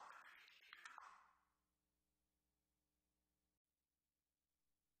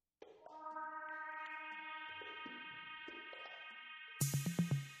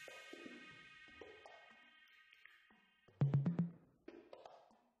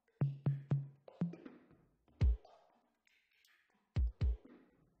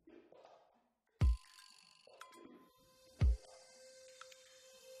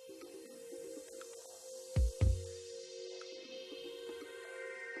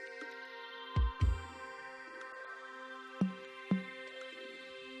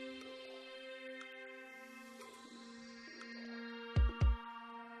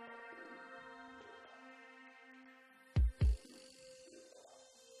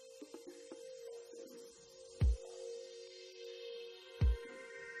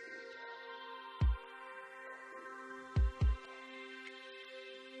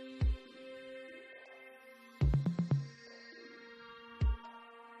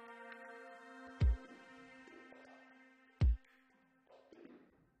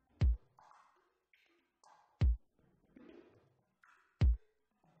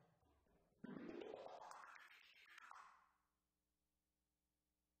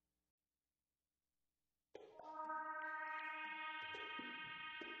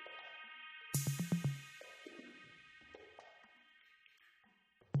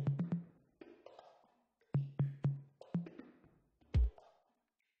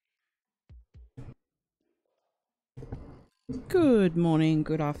Good morning,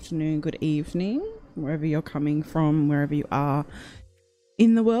 good afternoon, good evening, wherever you're coming from, wherever you are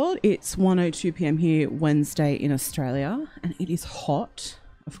in the world. It's 1:02 p.m. here, Wednesday in Australia, and it is hot,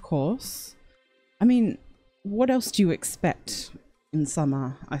 of course. I mean, what else do you expect in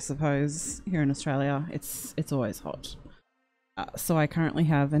summer, I suppose, here in Australia? It's always hot. So I currently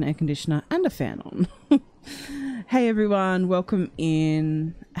have an air conditioner and a fan on. Hey everyone, welcome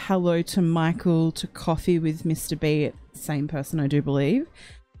in. Hello to Michael, to Coffee with Mr. B, same person I do believe.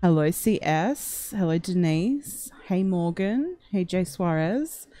 Hello CS, hello Denise, hey Morgan, hey Jay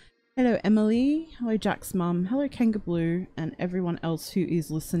Suarez, hello Emily, hello Jack's mum, hello Kanga Blue, and everyone else who is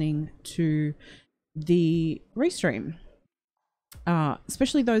listening to the restream.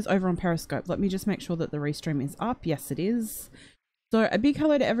 Especially those over on Periscope. Let me just make sure that the restream is up. Yes, it is. So a big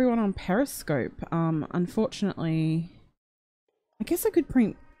hello to everyone on Periscope. Unfortunately, I guess I could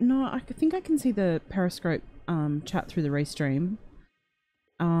print. No, I think I can see the Periscope chat through the restream.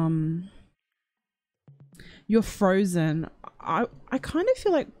 You're frozen. I kind of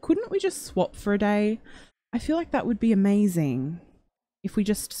feel like, couldn't we just swap for a day? I feel like that would be amazing if we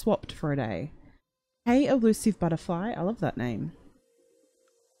just swapped for a day. Hey, Elusive Butterfly. I love that name.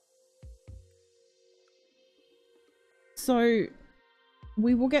 So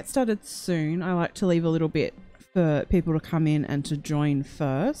we will get started soon. I like to leave a little bit for people to come in and to join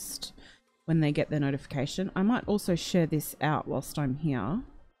first when they get their notification. I might also share this out whilst I'm here.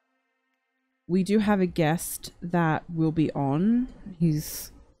 We do have a guest that will be on.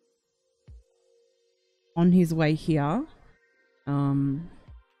 He's on his way here.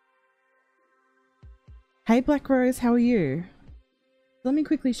 Hey Black Rose, how are you? Let me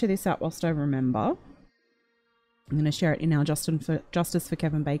quickly share this out whilst I remember. I'm going to share it in our Justice for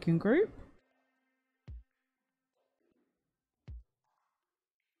Kevin Bacon group.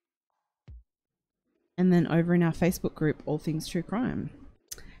 And then over in our Facebook group, All Things True Crime.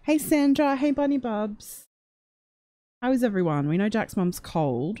 Hey Sandra, hey Bunny Bubs. How is everyone? We know Jack's mum's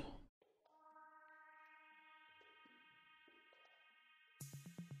cold.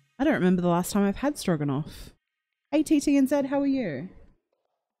 I don't remember the last time I've had stroganoff. Hey TTNZ, how are you?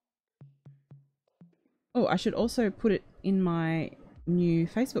 Oh, I should also put it in my new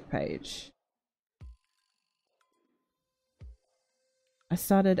Facebook page. I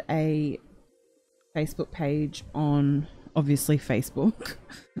started a Facebook page on, obviously, Facebook.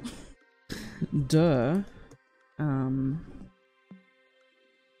 Duh.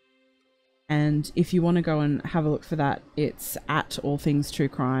 And if you want to go and have a look for that, it's at All Things True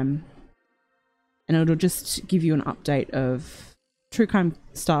Crime. And it'll just give you an update of true crime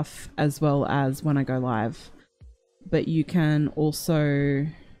stuff as well as when I go live. But you can also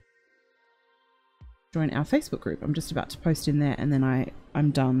join our Facebook group. I'm just about to post in there and then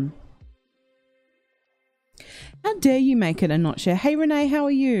I'm done. How dare you make it and not share? Hey Renee, how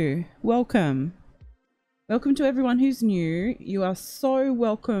are you? Welcome. Welcome to everyone who's new. You are so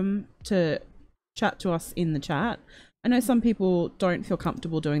welcome to chat to us in the chat. I know some people don't feel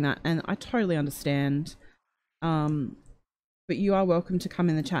comfortable doing that and I totally understand. But you are welcome to come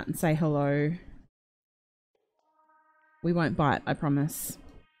in the chat and say hello. We won't bite, I promise.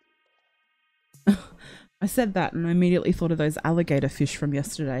 I said that and I immediately thought of those alligator fish from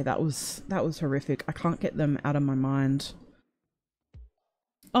yesterday. That was horrific. I can't get them out of my mind.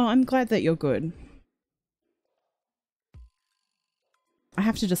 Oh, I'm glad that you're good. I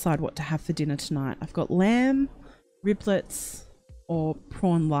have to decide what to have for dinner tonight. I've got lamb, riblets, or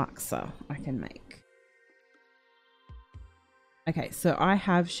prawn laksa I can make. Okay, so I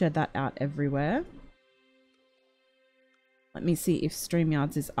have shared that out everywhere. Let me see if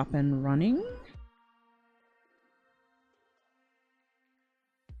StreamYards is up and running.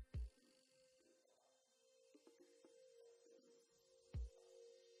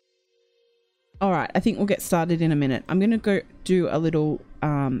 All right, I think we'll get started in a minute. I'm going to go do a little,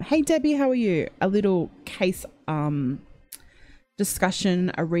 hey Debbie, how are you? A little case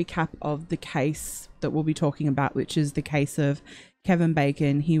discussion, a recap of the case that we'll be talking about, which is the case of Kevin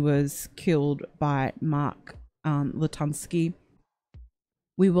Bacon. He was killed by Mark Latunsky.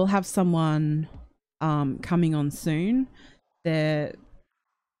 We will have someone coming on soon. They're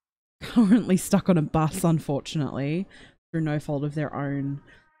currently stuck on a bus, unfortunately, through no fault of their own.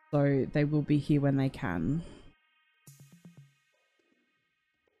 So they will be here when they can.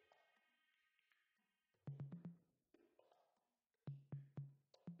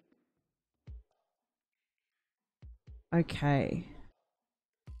 Okay.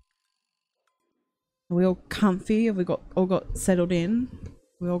 Are we all comfy? Have we all got settled in?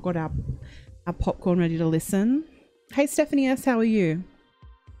 We all got our popcorn ready to listen. Hey Stephanie S, how are you?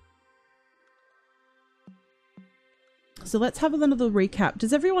 So let's have a little recap.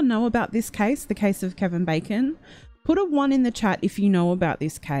 Does everyone know about this case, the case of Kevin Bacon? Put a 1 in the chat if you know about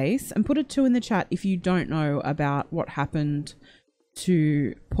this case, and put a 2 in the chat if you don't know about what happened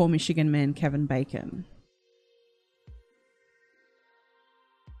to poor Michigan man Kevin Bacon.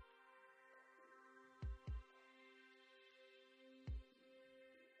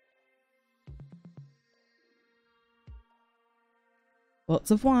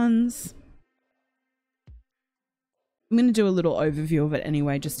 Lots of 1s. I'm going to do a little overview of it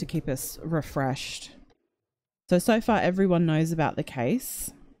anyway, just to keep us refreshed. So far everyone knows about the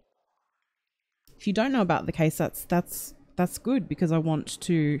case. If you don't know about the case, that's good, because I want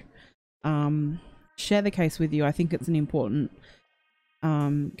to share the case with you. I think it's an important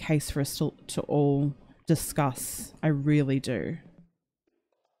case for us to all discuss. I really do.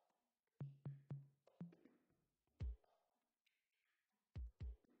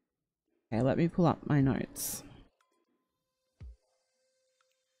 Okay, let me pull up my notes.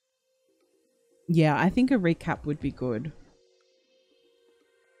 Yeah, I think a recap would be good.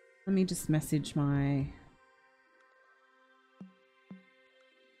 Let me just message my...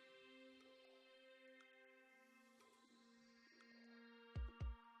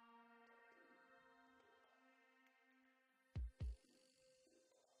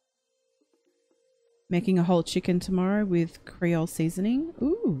 Making a whole chicken tomorrow with Creole seasoning.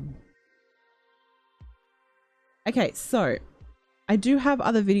 Ooh. Okay, so I do have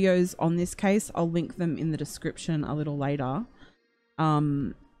other videos on this case. I'll link them in the description a little later.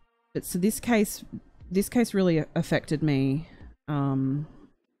 But so this case really affected me.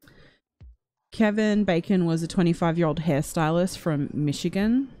 Kevin Bacon was a 25-year-old hairstylist from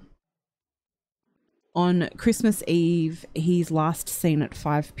Michigan. On Christmas Eve, he's last seen at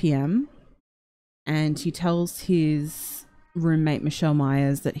 5 p.m. and he tells his roommate Michelle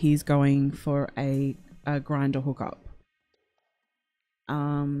Myers that he's going for a Grindr hookup.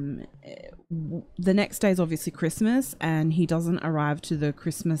 The next day is obviously Christmas, and he doesn't arrive to the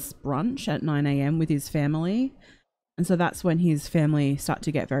Christmas brunch at 9 a.m. with his family. And so that's when his family start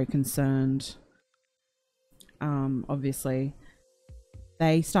to get very concerned. Obviously,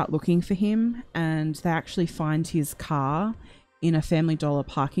 they start looking for him, and they actually find his car in a Family Dollar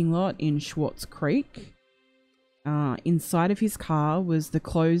parking lot in Schwartz Creek. Inside of his car was the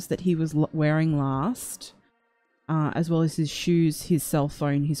clothes that he was wearing last, as well as his shoes, his cell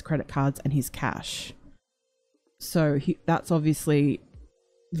phone, his credit cards, and his cash. So that's obviously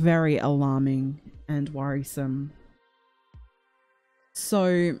very alarming and worrisome.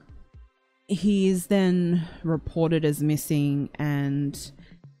 So he is then reported as missing, and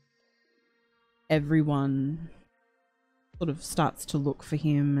everyone sort of starts to look for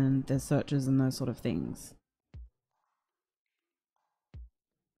him, and there's searches and those sort of things.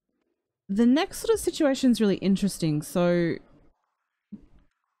 The next sort of situation is really interesting. So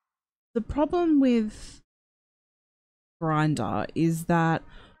the problem with Grindr is that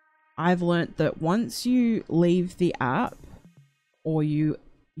I've learnt that once you leave the app, or you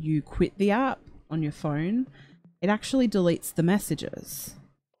quit the app on your phone, it actually deletes the messages.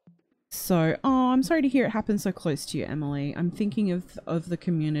 So, oh, I'm sorry to hear it happened so close to you, Emily. I'm thinking of the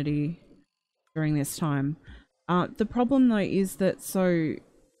community during this time. The problem though is that, so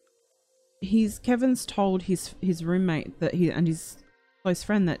Kevin's told his roommate that and his close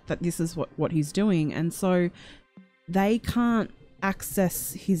friend that this is what he's doing, and so they can't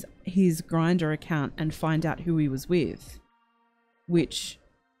access his Grindr account and find out who he was with, which,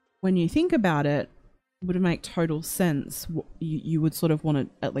 when you think about it, would make total sense. You would sort of want to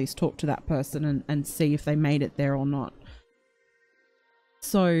at least talk to that person and see if they made it there or not.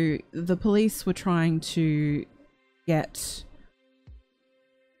 So the police were trying to get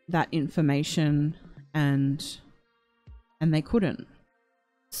that information, and they couldn't.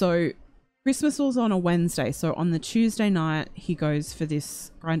 So Christmas was on a Wednesday, so on the Tuesday night he goes for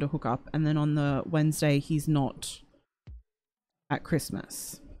this Grindr hookup, and then on the Wednesday he's not at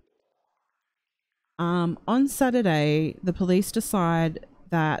Christmas. On Saturday, the police decide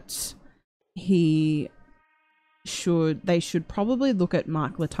that they should probably look at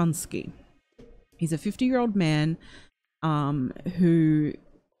Mark Latunsky. He's a 50-year-old man who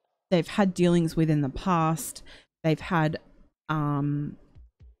they've had dealings with in the past. They've had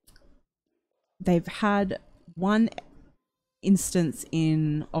one instance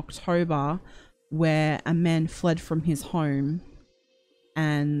in October where a man fled from his home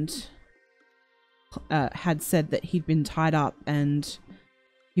and had said that he'd been tied up, and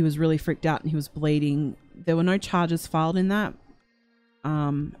he was really freaked out and he was bleeding. There were no charges filed in that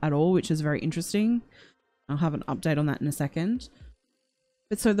at all, which is very interesting. I'll have an update on that in a second.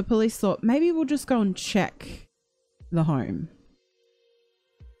 But so the police thought, maybe we'll just go and check the home.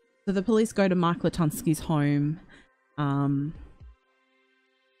 So the police go to Mark Latunsky's home,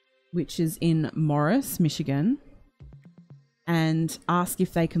 which is in Morris, Michigan, and ask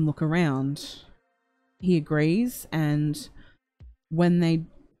if they can look around. He agrees, and when they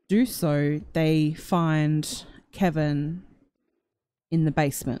do so, they find Kevin in the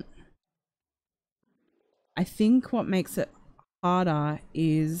basement. I think what makes it harder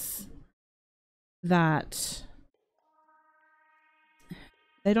is that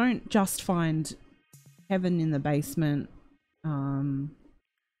they don't just find Kevin in the basement.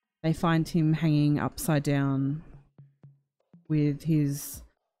 They find him hanging upside down with his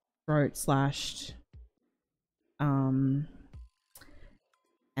throat slashed.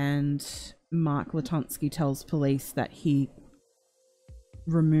 And Mark Latunsky tells police that he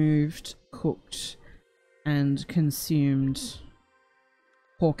removed, cooked, and consumed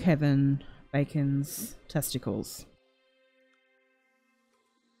poor Kevin Bacon's testicles.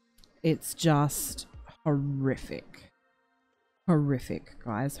 It's just horrific. Horrific,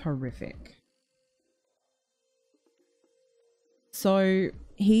 guys, horrific. So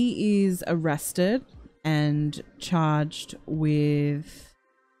he is arrested and charged with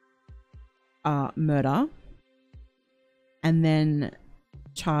murder, and then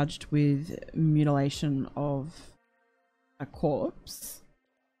charged with mutilation of a corpse,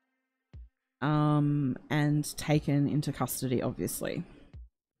 and taken into custody, obviously.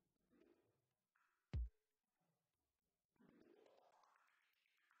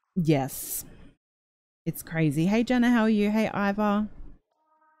 Yes, it's crazy. Hey Jenna, how are you? Hey Iva.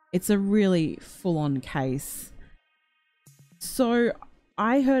 It's a really full-on case. So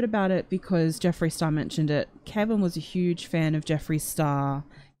I heard about it because Jeffree Star mentioned it. Kevin was a huge fan of Jeffree Star,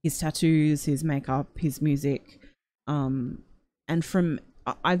 his tattoos, his makeup, his music. And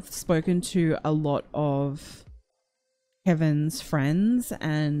I've spoken to a lot of Kevin's friends,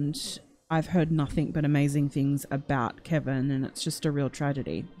 and I've heard nothing but amazing things about Kevin, and it's just a real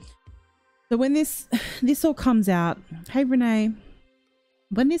tragedy. So when this all comes out, hey Renee,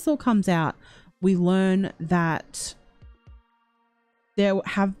 when this all comes out, we learn that there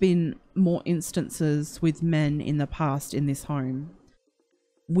have been more instances with men in the past in this home.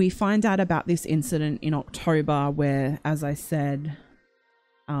 We find out about this incident in October where, as I said,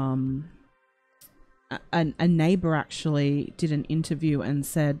 a neighbor actually did an interview and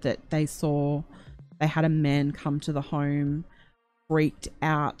said that they had a man come to the home, freaked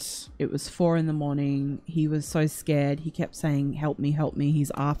out. It was 4 a.m. He was so scared. He kept saying, help me,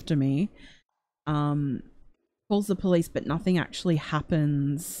 he's after me. Calls the police, but nothing actually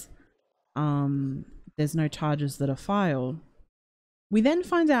happens. There's no charges that are filed. We then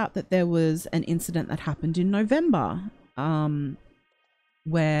find out that there was an incident that happened in November,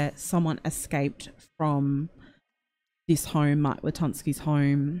 where someone escaped from this home, Mark Latunsky's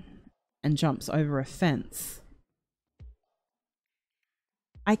home, and jumps over a fence.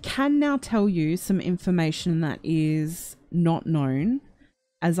 I can now tell you some information that is not known,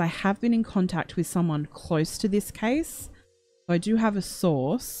 as I have been in contact with someone close to this case. So I do have a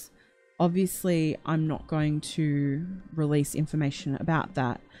source. Obviously, I'm not going to release information about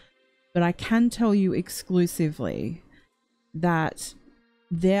that, but I can tell you exclusively that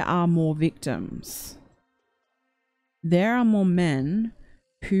there are more victims. There are more men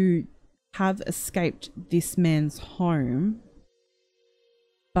who have escaped this man's home,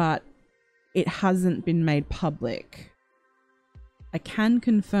 but it hasn't been made public. I can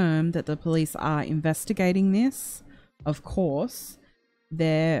confirm that the police are investigating this. Of course,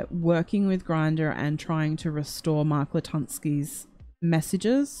 they're working with Grindr and trying to restore Mark Latunsky's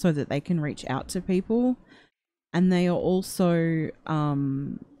messages so that they can reach out to people. And they are also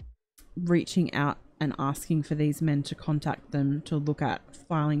reaching out and asking for these men to contact them to look at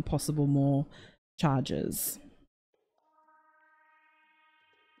filing possible more charges.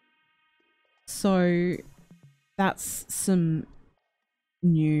 So that's some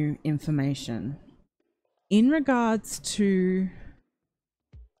new information. In regards to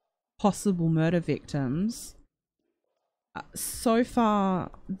possible murder victims, so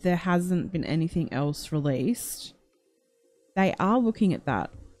far there hasn't been anything else released. They are looking at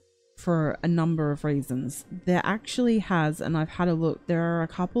that for a number of reasons. There actually has, and I've had a look, there are a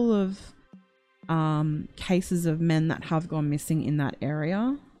couple of cases of men that have gone missing in that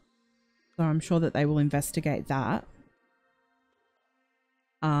area. So I'm sure that they will investigate that.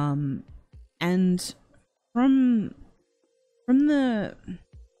 And from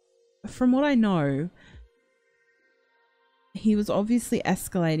what I know, he was obviously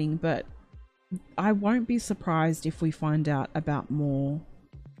escalating, but I won't be surprised if we find out about more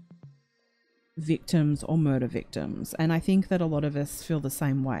victims or murder victims. And I think that a lot of us feel the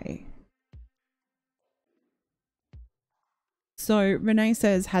same way. So Renee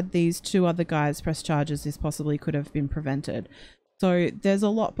says, had these two other guys pressed charges, this possibly could have been prevented. So there's a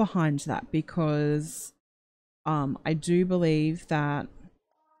lot behind that, because I do believe that,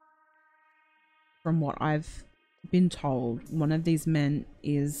 from what I've been told, one of these men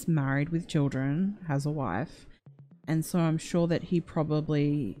is married with children, has a wife, and so I'm sure that he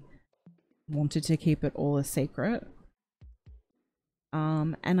probably wanted to keep it all a secret.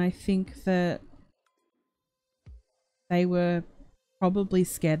 And I think that they were probably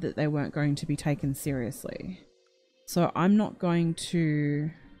scared that they weren't going to be taken seriously. So I'm not going to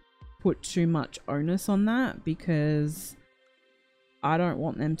put too much onus on that, because I don't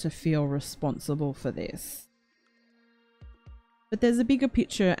want them to feel responsible for this. But there's a bigger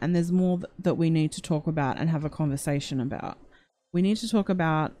picture, and there's more that we need to talk about and have a conversation about. We need to talk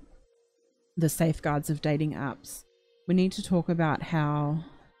about the safeguards of dating apps. We need to talk about how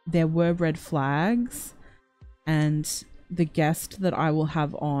there were red flags, and the guest that I will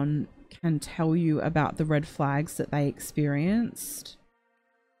have on can tell you about the red flags that they experienced.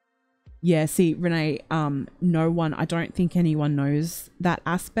 Yeah, see, Renee, no one, I don't think anyone knows that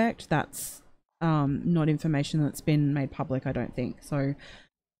aspect. That's not information that's been made public, I don't think. So,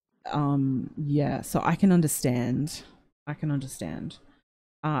 yeah, so I can understand.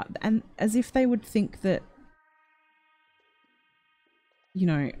 And as if they would think that, you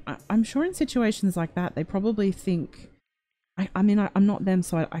know, I'm sure in situations like that, they probably think, I mean, I'm not them,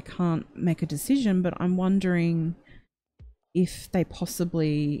 so I can't make a decision, but I'm wondering if they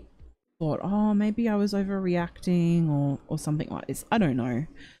possibly thought, oh, maybe I was overreacting or something like this. I don't know.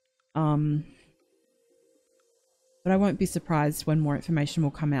 But I won't be surprised when more information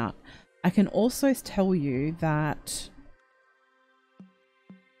will come out. I can also tell you that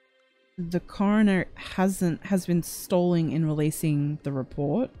the coroner has been stalling in releasing the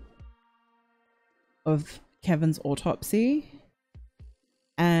report of Kevin's autopsy,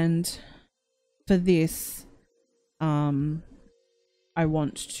 and for this, I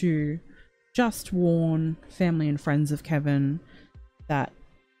want to just warn family and friends of Kevin that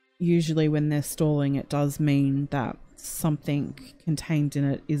usually when they're stalling, it does mean that something contained in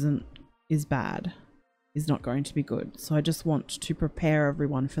it is bad, is not going to be good. So I just want to prepare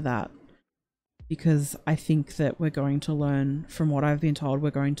everyone for that, because I think that we're going to learn, from what I've been told,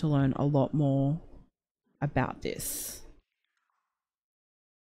 we're going to learn a lot more about this.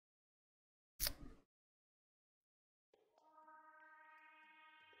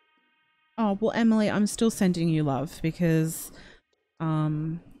 Oh, well, Emily, I'm still sending you love, because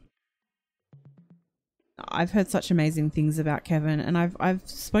I've heard such amazing things about Kevin, and I've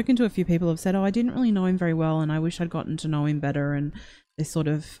spoken to a few people who have said, oh, I didn't really know him very well and I wish I'd gotten to know him better, and they sort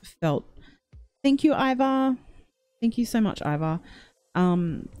of felt, thank you, Iva. Thank you so much, Iva.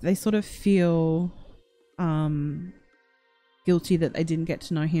 They sort of feel guilty that they didn't get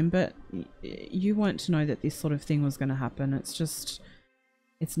to know him, but you weren't to know that this sort of thing was going to happen. It's just,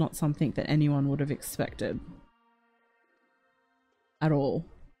 it's not something that anyone would have expected at all.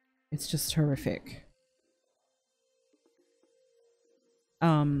 It's just horrific.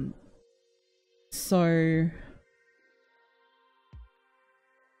 So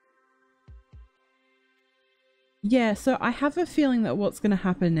yeah, so I have a feeling that what's going to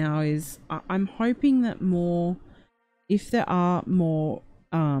happen now is I'm hoping that more, if there are more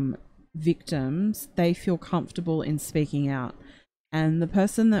victims, they feel comfortable in speaking out. And the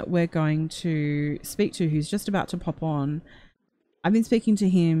person that we're going to speak to, who's just about to pop on, I've been speaking to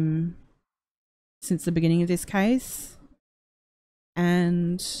him since the beginning of this case,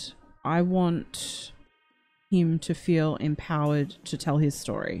 and I want him to feel empowered to tell his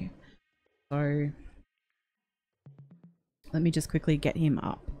story. So let me just quickly get him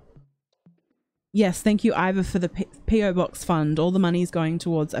up. Yes, thank you, Ivor, for the PO Box fund. All the money is going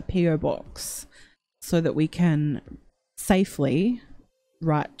towards a PO Box so that we can safely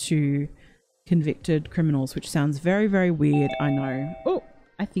write to convicted criminals, which sounds very, very weird, I know. Oh,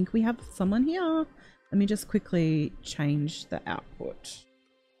 I think we have someone here. Let me just quickly change the output.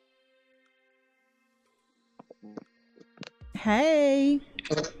 Hey.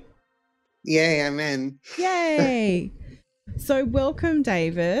 Yay, I'm in. Yay. So welcome,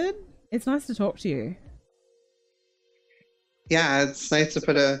 David. It's nice to talk to you. Yeah, it's nice to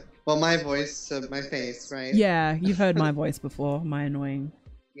put my voice to my face, right? Yeah, you've heard my voice before, my annoying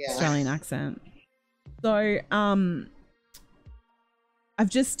Australian accent. So, I've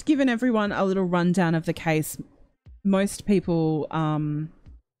just given everyone a little rundown of the case. Most people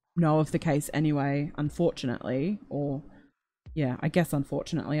know of the case anyway, unfortunately, or yeah, I guess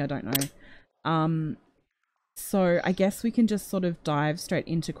unfortunately, I don't know. So I guess we can just sort of dive straight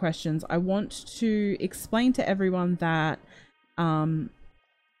into questions. I want to explain to everyone that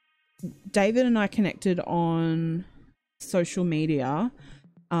David and I connected on social media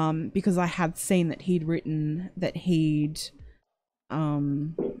because I had seen that he'd written that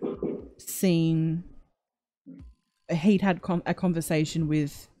seen he'd had a conversation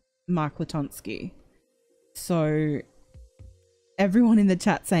with Mark Latonsky. So everyone in the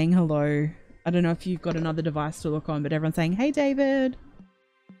chat saying hello. I don't know if you've got another device to look on, but everyone's saying, "Hey, David."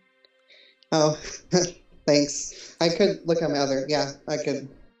 Oh, thanks. I could look at my other. Yeah, I could.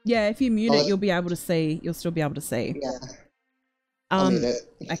 Yeah, if you mute it, you'll be able to see. You'll still be able to see. Yeah. I'll mute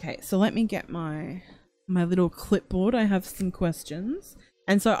it. Okay, so let me get my little clipboard. I have some questions,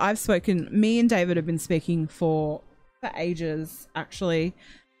 and so I've spoken. Me and David have been speaking for ages, actually,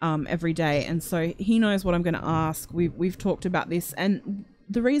 every day, and so he knows what I'm going to ask. We've talked about this, and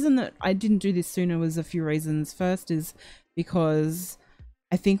the reason that I didn't do this sooner was a few reasons. First is because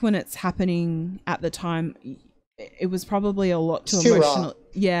I think when it's happening at the time, it was probably a lot too emotional. Raw.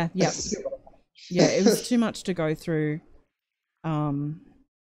 Yeah. It was too much to go through. And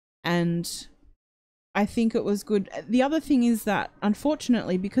I think it was good. The other thing is that,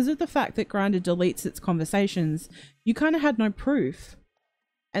 unfortunately, because of the fact that Grindr deletes its conversations, you kind of had no proof.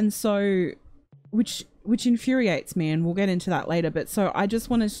 And so, which infuriates me, and we'll get into that later. But so I just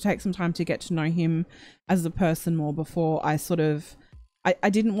wanted to take some time to get to know him as a person more before I sort of,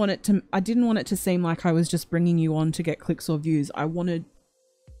 I didn't want it to seem like I was just bringing you on to get clicks or views. I wanted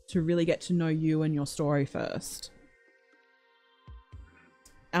to really get to know you and your story first.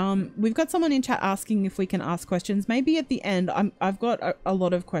 We've got someone in chat asking if we can ask questions. Maybe at the end. I've got a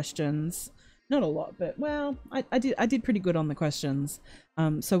lot of questions. Not a lot, but well, I did pretty good on the questions.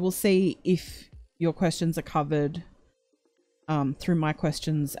 So we'll see if your questions are covered through my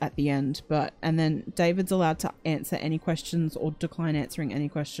questions at the end. And then David's allowed to answer any questions or decline answering any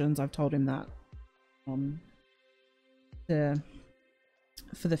questions. I've told him that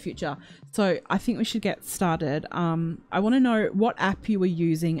for the future. So I think we should get started. I want to know what app you were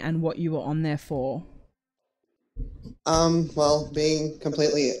using and what you were on there for. Well, being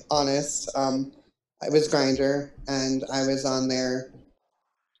completely honest, I was Grindr, and I was on there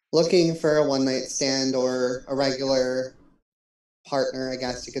looking for a one-night stand or a regular partner, I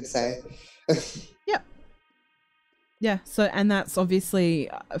guess you could say. Yep. Yeah, so, and that's obviously,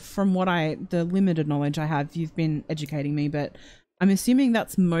 from the limited knowledge I have, you've been educating me, but I'm assuming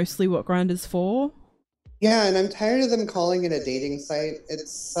that's mostly what Grindr's for? Yeah, and I'm tired of them calling it a dating site.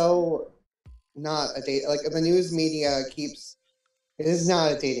 It's so not a date. Like, the news media keeps, it is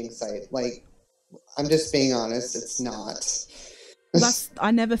not a dating site. Like, I'm just being honest, it's not.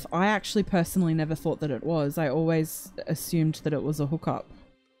 I actually personally never thought that it was. I always assumed that it was a hookup.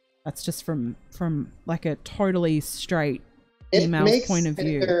 That's just from like a totally straight female point of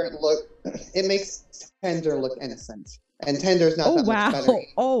view. It makes Tinder look innocent. And Tinder's not that much better.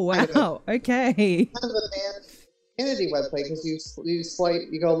 Oh, wow. Okay. Kind of a bad Kennedy website, because you swipe,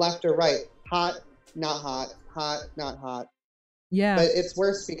 you go left or right. Hot, not hot. Hot, not hot. Yeah. But it's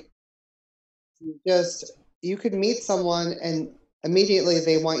worse because you could meet someone and immediately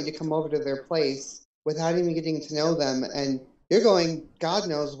they want you to come over to their place without even getting to know them, and you're going God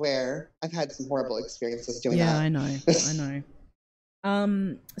knows where. I've had some horrible experiences doing that. Yeah, I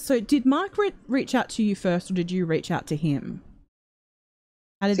know. So did Mark reach out to you first, or did you reach out to him?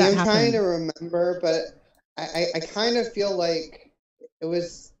 How did that happen? I'm trying to remember, but I kind of feel like it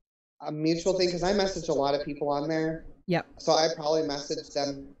was a mutual thing, because I messaged a lot of people on there. Yep. So I probably messaged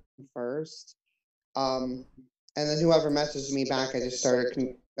them first. And then whoever messaged me back, I just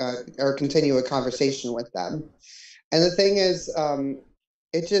started continue a conversation with them. And the thing is,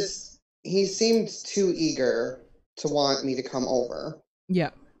 he seemed too eager to want me to come over. Yeah.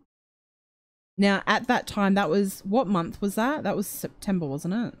 Now, at that time, that was, what month was that? That was September,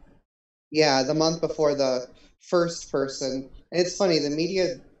 wasn't it? Yeah, the month before the first person. And it's funny, the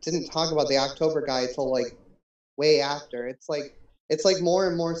media didn't talk about the October guy till like way after. It's like more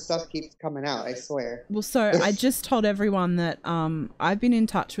and more stuff keeps coming out, I swear. Well, so I just told everyone that I've been in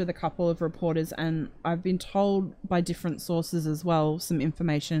touch with a couple of reporters, and I've been told by different sources as well, some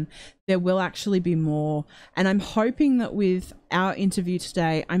information, there will actually be more. And I'm hoping that with our interview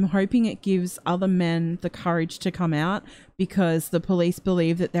today, I'm hoping it gives other men the courage to come out, because the police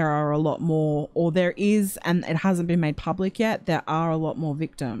believe that there are a lot more, or there is, and it hasn't been made public yet, there are a lot more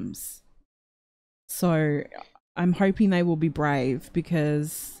victims. So I'm hoping they will be brave,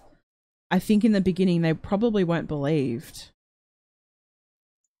 because I think in the beginning they probably weren't believed.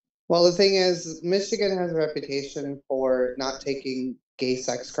 Well, the thing is, Michigan has a reputation for not taking gay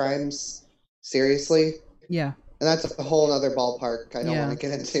sex crimes seriously. Yeah. And that's a whole other ballpark I don't want Yeah. to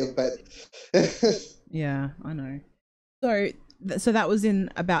get into, but Yeah, I know. So so that was in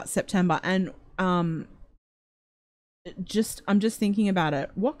about September, and I'm just thinking about it.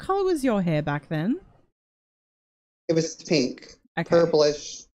 What color was your hair back then? it was pink, Okay.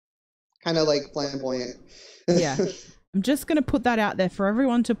 purplish, kind of like flamboyant. Yeah. I'm just going to put that out there for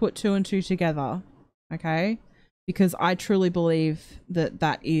everyone to put two and two together, okay? Because I truly believe that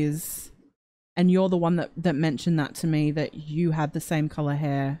that is, and you're the one that mentioned that to me, that you had the same color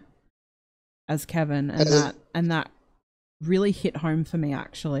hair as Kevin, and that really hit home for me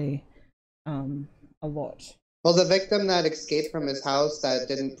actually, a lot. Well, the victim that escaped from his house that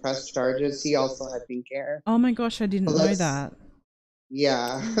didn't press charges, he also had pink hair. Oh my gosh, I So didn't know that's, that.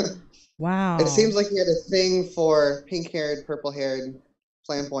 yeah. It Wow. seems like he had a thing for pink-haired, purple-haired,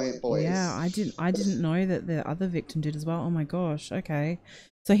 flamboyant Yeah, boys. I didn't know that the other victim did as well. Oh my gosh. Okay.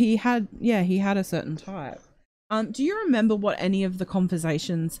 So he had, yeah, he had a certain type. Do you remember what any of the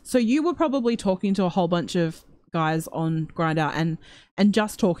conversations? So you were probably talking to a whole bunch of guys on Grindr and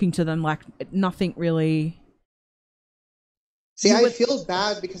just talking to them, like nothing really. See, You I were, feel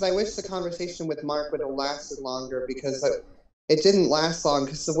bad because I wish the conversation with Mark would have lasted longer because it didn't last long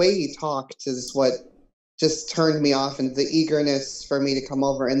because the way he talked is what just turned me off, and the eagerness for me to come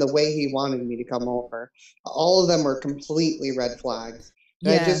over and the way he wanted me to come over. All of them were completely red flags.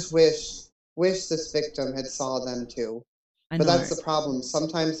 And I yeah, just wish this victim had saw them too. I But that's know. the problem.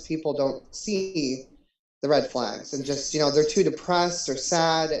 Sometimes people don't see the red flags and just, they're too depressed or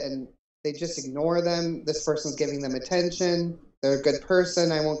sad and they just ignore them. This person's giving them attention. They're a good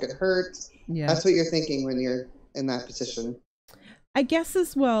person. I won't get hurt. Yeah. That's what you're thinking when you're in that position. I guess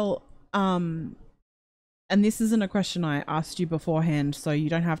as well, and this isn't a question I asked you beforehand, so you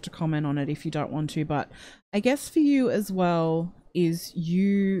don't have to comment on it if you don't want to, but I guess for you as well is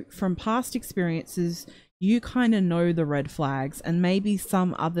you, from past experiences, you kind of know the red flags, and maybe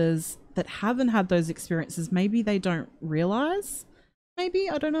some others that haven't had those experiences, maybe they don't realize. Maybe,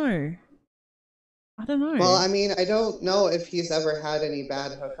 I don't know. I don't Well, know. I mean, I don't know if he's ever had any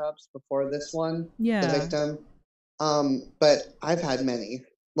bad hookups before this one, the Yeah. victim. But I've had many,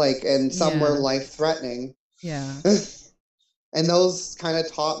 like, and some were Yeah. life threatening. Yeah. And those kind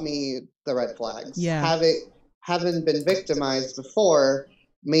of taught me the red flags. Yeah. Having been victimized before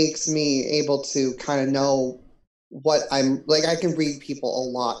makes me able to kind of know what I'm like. I can read people a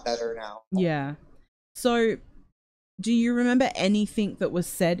lot better now. Yeah. So do you remember anything that was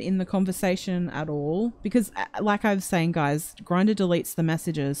said in the conversation at all? Because, like I was saying, guys, Grindr deletes the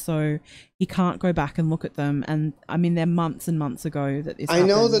messages, so he can't go back and look at them. And I mean, they're months and months ago that this I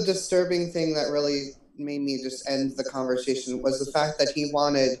know the happened. disturbing thing that really made me just end the conversation was the fact that he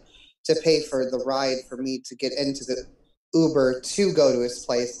wanted to pay for the ride for me to get into the Uber to go to his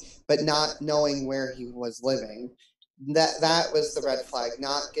place, but not knowing where he was living. That was the red flag,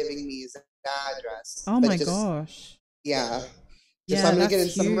 not giving me his address, Oh but my just, gosh. yeah, just Yeah, I'm gonna get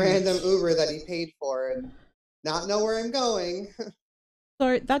that's in some random huge. Uber that he paid for and not know where I'm going.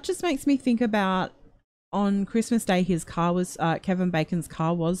 So that just makes me think about, on Christmas Day, his car was, Kevin Bacon's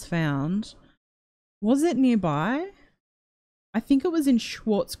car was found. Was it nearby? I think it was in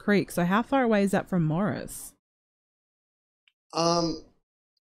Schwartz Creek. So how far away is that from Morris? um,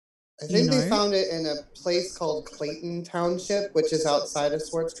 I Do you think they know? found it in a place called Clayton Township, which is outside of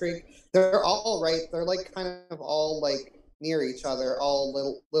Swartz Creek. They're all right. They're like kind of all like near each other, all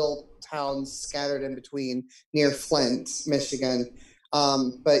little towns scattered in between near Flint, Michigan.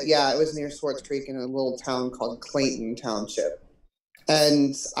 But yeah, it was near Swartz Creek in a little town called Clayton Township.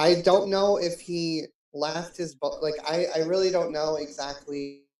 And I don't know if he left his like I really don't know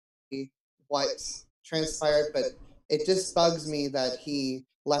exactly what transpired, but it just bugs me that he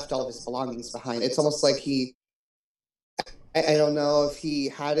left all of his belongings behind. It's almost like I don't know if he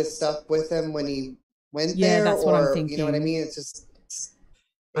had his stuff with him when he went Yeah, there, that's what I'm or you know what I thinking. mean. It's just it's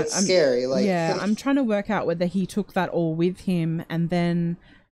I'm scary. Like yeah, I'm trying to work out whether he took that all with him and then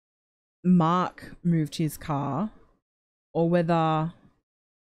Mark moved his car, or whether,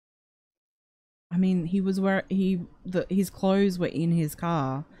 I mean, he was where his clothes were in his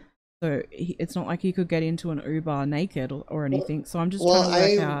car, so it's not like he could get into an Uber naked or anything. So I'm just trying well,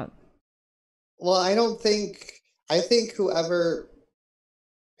 to work out. I don't think I think whoever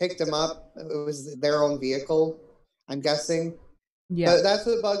picked him up, it was their own vehicle. I'm guessing. Yeah, But that's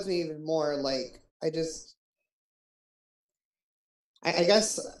what bugs me even more. Like, I guess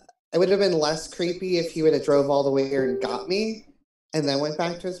it would have been less creepy if he would have drove all the way here and got me, and then went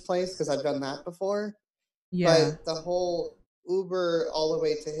back to his place because I've done that before. yeah, But the whole Uber all the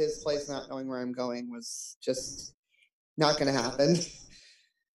way to his place, not knowing where I'm going, was just not going to happen.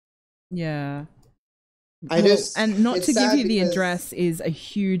 Yeah. I Well, just, and not it's to give sad you the because address is a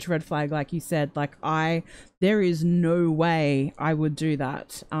huge red flag, like you said. Like, there is no way I would do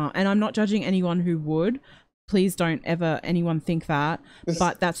that. And I'm not judging anyone who would. Please don't ever anyone think that.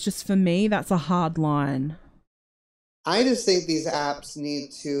 But that's just for me, that's a hard line. I just think these apps need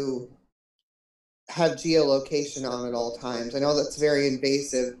to have geolocation on at all times. I know that's very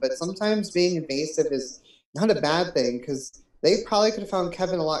invasive, but sometimes being invasive is not a bad thing because they probably could have found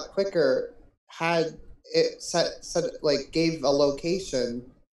Kevin a lot quicker had it set like gave a location,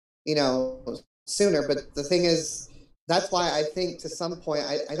 you know, sooner. But the thing is, that's why I think to some point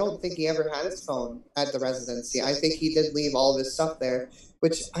I don't think he ever had his phone at the residency. I think he did leave all of his stuff there,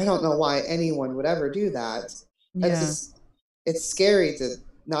 which I don't know why anyone would ever do that. That's Yeah. just, it's scary to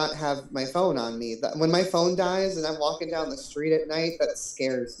not have my phone on me. When my phone dies and I'm walking down the street at night, that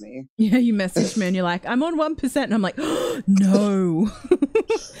scares me. Yeah, you message me and you're like, I'm on 1%, and I'm like, oh, no.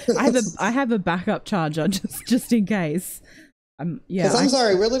 I have a backup charger just in case. Yeah. Because I'm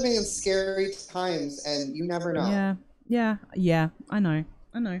sorry, we're living in scary times, and you never know. Yeah. I know.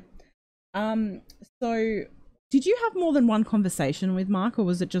 Um. So, did you have more than one conversation with Mark, or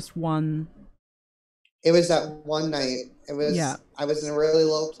was it just one? It was that one night. Yeah. I was in a really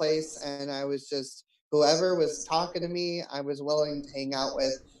low place, and I was just, whoever was talking to me, I was willing to hang out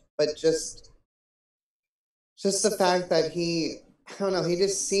with. But just the fact that I don't know, he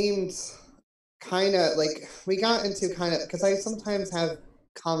just seemed kind of like, we got into kind of, because I sometimes have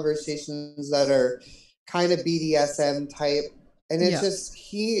conversations that are kind of BDSM type, and it's Yeah. just,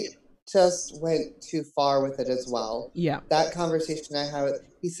 he just went too far with it as well. Yeah. That conversation I had,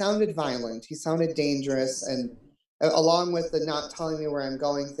 he sounded violent, he sounded dangerous, and along with the not telling me where I'm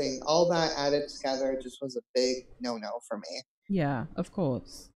going thing, all that added together just was a big no-no for me. Yeah. Of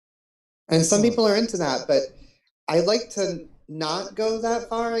course. And some course. people are into that, but I like to not go that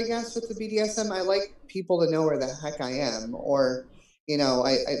far, I guess, with the BDSM. I like people to know where the heck I am, or, you know,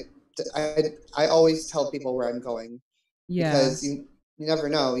 I always tell people where I'm going Yeah. because you never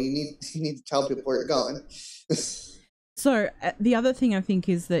know. You need to tell people where you're going. So the other thing I think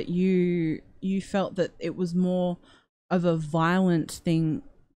is that you felt that it was more of a violent thing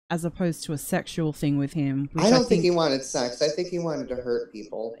as opposed to a sexual thing with him, which I don't think he wanted sex. I think he wanted to hurt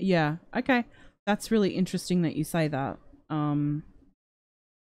people. Yeah. Okay. That's really interesting that you say that.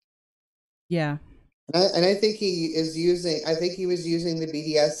 Yeah. And I think he is using. I think he was using the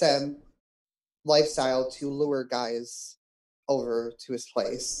BDSM lifestyle to lure guys over to his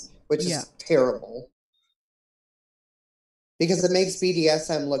place, which Yeah. is terrible because it makes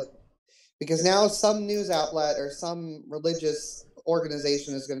BDSM look, because now some news outlet or some religious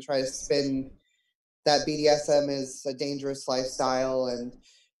organization is going to try to spin that BDSM is a dangerous lifestyle and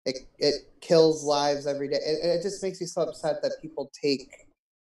it kills lives every day. It just makes me so upset that people take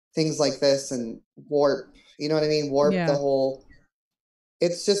things like this and warp, you know what I mean? Warp the Yeah. whole,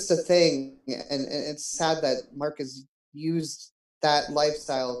 it's just a thing. And it's sad that Mark has used that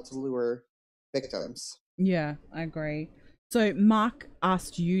lifestyle to lure victims. Yeah, I agree. So Mark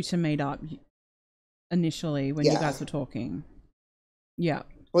asked you to meet up initially when you Yeah. guys were talking. Yeah.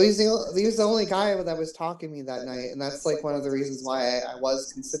 Well, he was the only guy that was talking to me that night, and that's like one of the reasons why I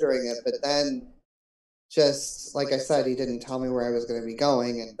was considering it. But then, just like I said, he didn't tell me where I was going to be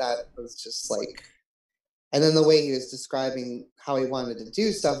going, and that was just like. And then the way he was describing how he wanted to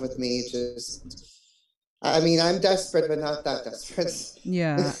do stuff with me, just. I mean, I'm desperate, but not that desperate.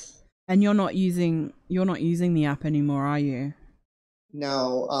 Yeah. And you're not using the app anymore, are you?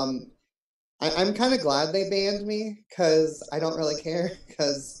 No, I'm kind of glad they banned me because I don't really care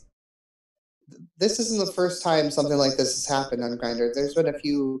because this isn't the first time something like this has happened on Grinder. There's been a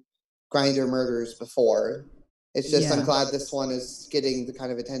few Grinder murders before. It's just I'm glad this one is getting the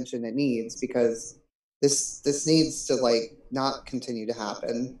kind of attention it needs because this needs to like not continue to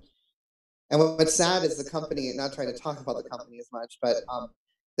happen. And what's sad is the company. Not trying to talk about the company as much, but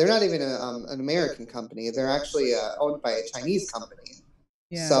they're not even an American company. They're actually owned by a Chinese company.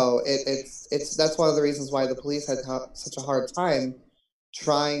 Yeah. So it's that's one of the reasons why the police had such a hard time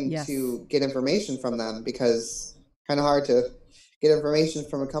trying Yes. to get information from them because kind of hard to get information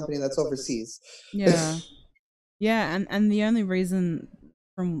from a company that's overseas. Yeah. Yeah, and the only reason,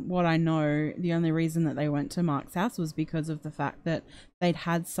 from what I know, the only reason that they went to Mark's house was because of the fact that they'd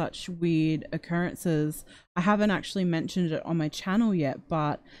had such weird occurrences. I haven't actually mentioned it on my channel yet,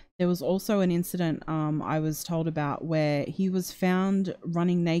 but there was also an incident I was told about where he was found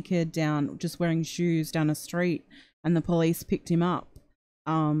running naked down, just wearing shoes down a street, and the police picked him up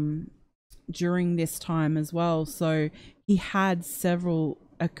during this time as well. So he had several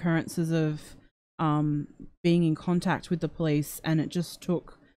occurrences of being in contact with the police, and it just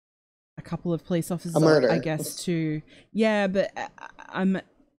took a couple of police officers, A murder. I guess, to but I'm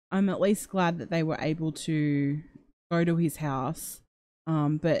at least glad that they were able to go to his house,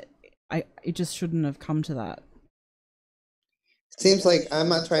 but it just shouldn't have come to that. Seems like, I'm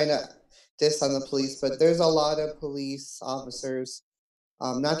not trying to diss on the police, but there's a lot of police officers,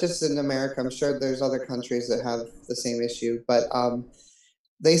 not just in America. I'm sure there's other countries that have the same issue, but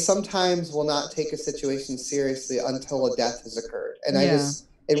they sometimes will not take a situation seriously until a death has occurred, and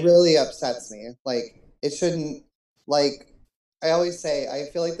it really upsets me. Like, it shouldn't. Like, I always say,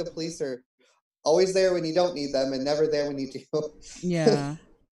 I feel like the police are always there when you don't need them and never there when you do. Yeah.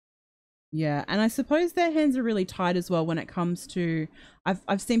 Yeah, and I suppose their hands are really tied as well when it comes to.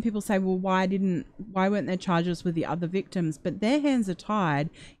 I've seen people say, well, why weren't there charges with the other victims? But their hands are tied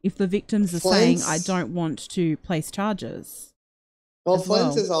if the victims are saying, I don't want to place charges. Well,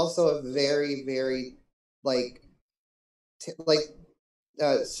 Flint is also a very, very,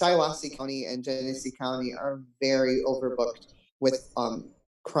 Shiawassee County and Genesee County are very overbooked with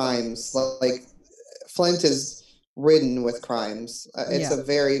crimes. Like, Flint is ridden with crimes. It's a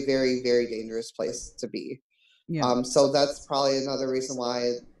very, very, very dangerous place to be. So that's probably another reason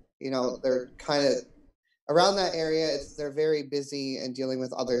why, they're kind of around that area. They're very busy and dealing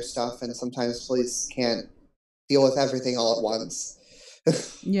with other stuff, and sometimes police can't deal with everything all at once.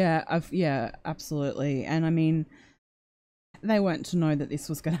 Yeah, absolutely. And I mean, they weren't to know that this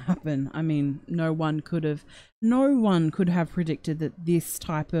was going to happen. I mean, no one could have predicted that this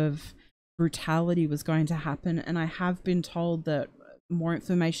type of brutality was going to happen. And I have been told that more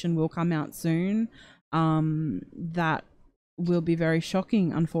information will come out soon. That will be very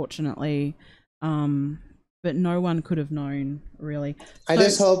shocking, unfortunately. But no one could have known, really. I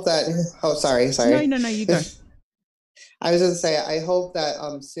just hope that. Oh, sorry. No, you go. I was going to say, I hope that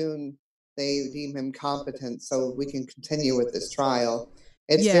soon they deem him competent so we can continue with this trial.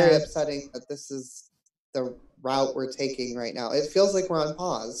 It's very upsetting that this is the route we're taking right now. It feels like we're on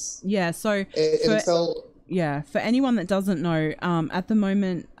pause. Yeah, so for anyone that doesn't know, at the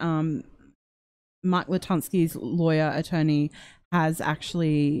moment, Mike Latunsky's attorney has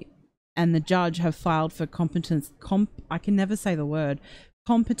actually, and the judge have filed for I can never say the word,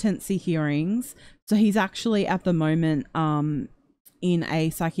 competency hearings. So he's actually at the moment in a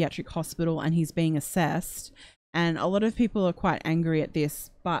psychiatric hospital and he's being assessed. And a lot of people are quite angry at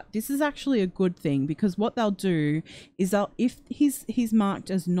this, but this is actually a good thing, because what they'll do is if he's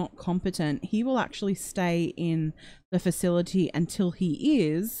marked as not competent, he will actually stay in the facility until he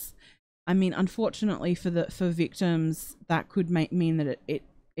is. I mean, unfortunately for victims, that could mean that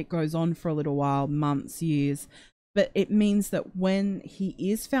it goes on for a little while, months, years. But it means that when he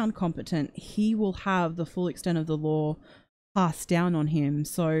is found competent, he will have the full extent of the law passed down on him.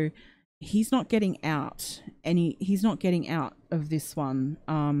 So he's not getting out, and he's not getting out of this one.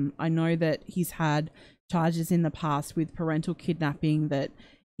 I know that he's had charges in the past with parental kidnapping that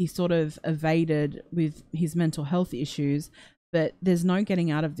he sort of evaded with his mental health issues, but there's no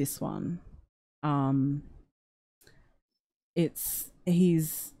getting out of this one. He's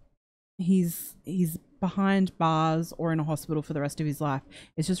behind bars or in a hospital for the rest of his life.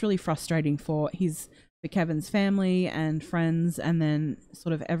 It's just really frustrating for Kevin's family and friends, and then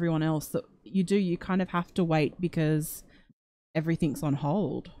sort of everyone else that you kind of have to wait because everything's on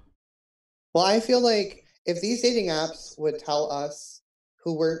hold. Well, I feel like if these dating apps would tell us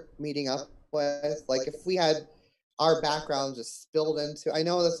who we're meeting up with, like if we had our background just spilled into, I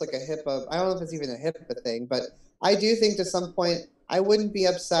know that's like a HIPAA, I don't know if it's even a HIPAA thing, but I do think to some point I wouldn't be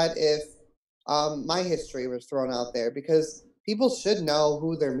upset if my history was thrown out there, because people should know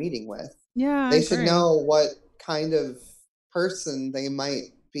who they're meeting with. Yeah, they should know what kind of person they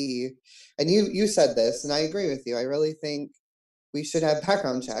might be. And you said this, and I agree with you. I really think we should have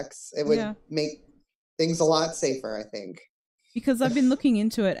background checks. It would make things a lot safer, I think. Because I've been looking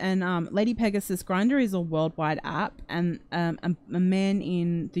into it, and Lady Pegasus Grindr is a worldwide app, and a man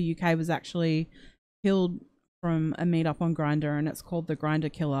in the UK was actually killed from a meetup on Grindr, and it's called the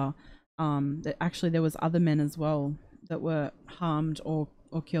Grindr Killer. Actually, there was other men as well that were harmed or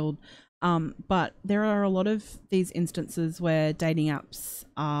killed. But there are a lot of these instances where dating apps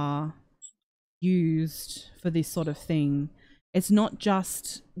are used for this sort of thing. It's not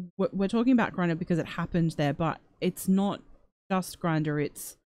just, we're talking about Grindr because it happened there, but it's not just Grindr.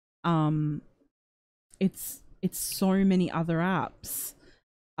 It's so many other apps.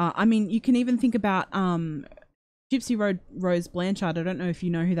 I mean, you can even think about Gypsy Rose Blanchard. I don't know if you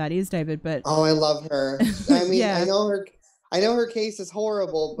know who that is, David, but I love her. I mean, I know her case is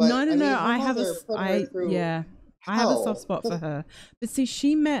horrible, but no. I have a soft spot for her. But see,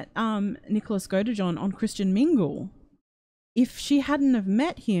 she met Nicholas Godejohn on Christian Mingle. If she hadn't have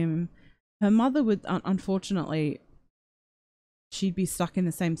met him, her mother would, unfortunately, she'd be stuck in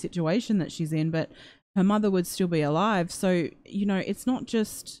the same situation that she's in, but her mother would still be alive. So, you know, it's not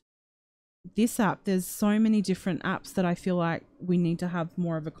just this app. There's so many different apps that I feel like we need to have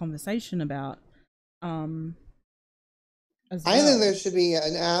more of a conversation about. As I think well. there should be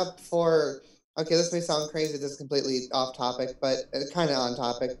an app for. Okay, this may sound crazy. This is completely off topic, but kind of on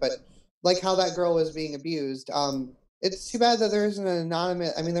topic. But like how that girl was being abused. It's too bad that there isn't an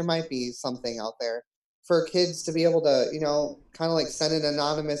anonymous. I mean, there might be something out there for kids to be able to, you know, kind of like send an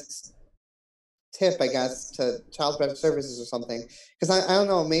anonymous tip, I guess, to Child Protective Services or something. Because I don't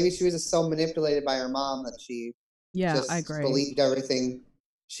know, maybe she was just so manipulated by her mom that she Yeah, I just agree. believed everything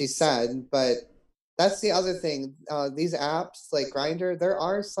she said. But that's the other thing. These apps like Grindr, there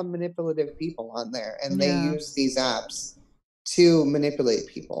are some manipulative people on there, and they Yeah. use these apps to manipulate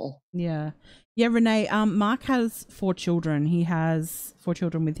people. Yeah. Yeah, Renee, Mark has 4 children. He has 4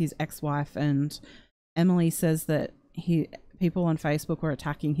 children with his ex-wife, and Emily says that people on Facebook were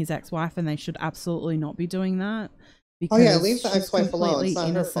attacking his ex-wife, and they should absolutely not be doing that. Oh yeah, Because leave the she's ex-wife alone. It's completely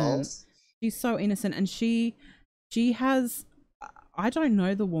not her fault. innocent. She's so innocent, and she has, I don't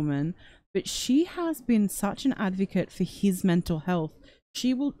know the woman, but she has been such an advocate for his mental health.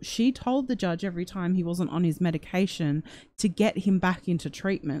 She told the judge every time he wasn't on his medication to get him back into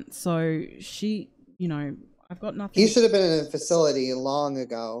treatment. So she, you know, I've got nothing. He should have been in a facility long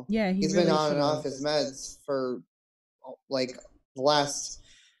ago. Yeah, he's really been on and should've. off his meds for like the last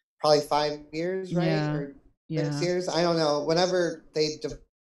probably 5 years, right? Yeah. Or 6 Yeah. years. I don't know. Whenever they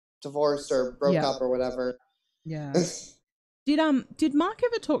divorced or broke Yeah. up or whatever. Yeah. Did Mark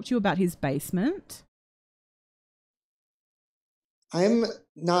ever talk to you about his basement? I'm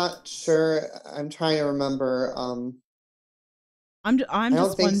not sure. I'm trying to remember. I'm don't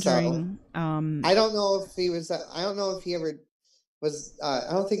just think so. wondering. I don't know if he was. I don't know if he ever was.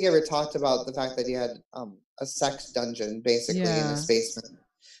 I don't think he ever talked about the fact that he had a sex dungeon basically in his Yeah. basement.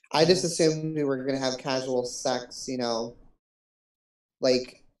 I just assumed we were gonna have casual sex, you know,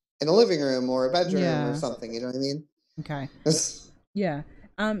 like in a living room or a bedroom Yeah. or something. You know what I mean? Okay. Yeah.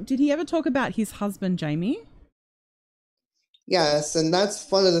 Did he ever talk about his husband, Jamie? Yes, and that's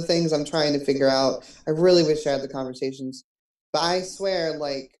one of the things I'm trying to figure out. I really wish I had the conversations, but I swear,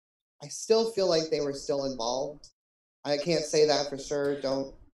 like, I still feel like they were still involved. I can't say that for sure.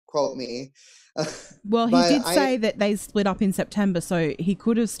 Don't quote me. Well, he But did say that they split up in September, so he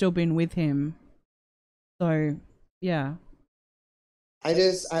could have still been with him. So, yeah. I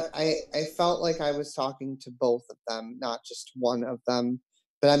felt like I was talking to both of them, not just one of them,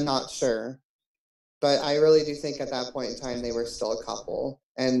 but I'm not sure. But I really do think at that point in time they were still a couple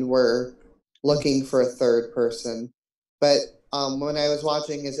and were looking for a third person. But when I was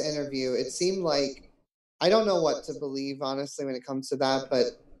watching his interview, it seemed like I don't know what to believe honestly when it comes to that. But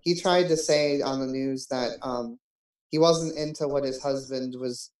he tried to say on the news that he wasn't into what his husband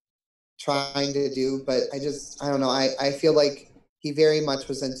was trying to do. But I don't know. I feel like he very much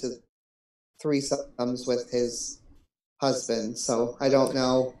was into threesomes with his husband. So I don't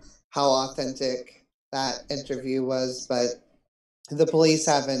know how authentic that interview was, but the police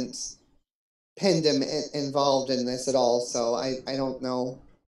haven't pinned him involved in this at all. So I don't know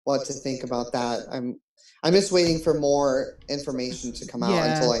what to think about that. I'm just waiting for more information to come out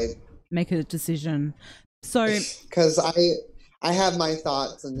until I make a decision. So because I have my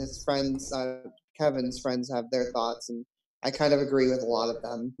thoughts and his friends, Kevin's friends have their thoughts, and I kind of agree with a lot of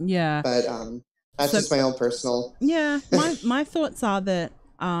them. Yeah, but that's just my own personal. Yeah, my thoughts are that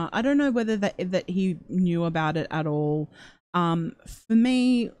I don't know whether that he knew about it at all. For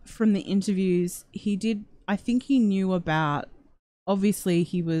me, from the interviews, he did. I think he knew about. Obviously,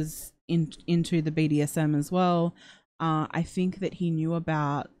 he was into the BDSM as well. I think that he knew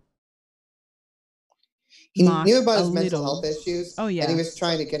about. He knew about his mental health issues. Oh yeah, and he was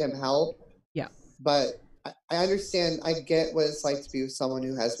trying to get him help. Yeah, but I understand. I get what it's like to be with someone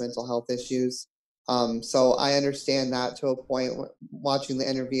who has mental health issues. So I understand that to a point watching the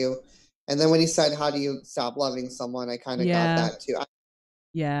interview. And then when he said, "How do you stop loving someone?" I kind of got that too.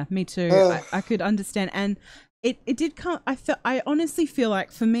 Yeah, me too. I could understand. And it did come, I honestly feel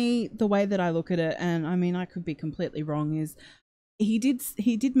like for me, the way that I look at it, and I mean, I could be completely wrong, is he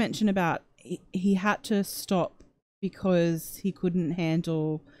did mention about he had to stop because he couldn't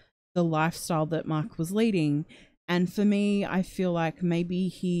handle the lifestyle that Mark was leading. And for me, I feel like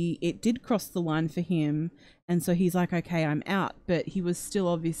maybe it did cross the line for him. And so he's like, okay, I'm out. But he was still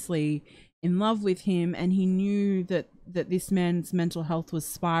obviously in love with him, and he knew that this man's mental health was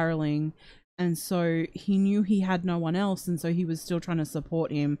spiraling. and so he knew he had no one else, and so he was still trying to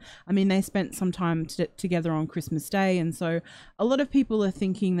support him. I mean, they spent some time together on Christmas Day, and so a lot of people are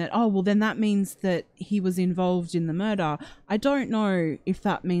thinking that, oh, well, then that means that he was involved in the murder. I don't know if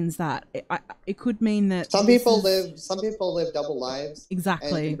that means that. It could mean that some people live double lives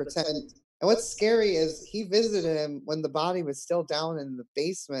exactly and pretend. And what's scary is he visited him when the body was still down in the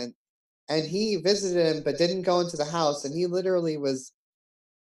basement, and he visited him but didn't go into the house, and he literally was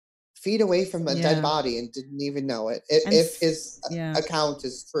feet away from a dead body and didn't even know it. If his account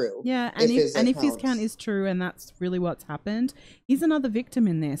is true. Yeah, and if his count is true and that's really what's happened, he's another victim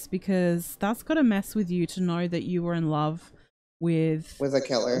in this, because that's got to mess with you to know that you were in love with a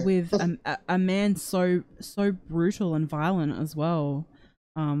killer, with a man so brutal and violent as well.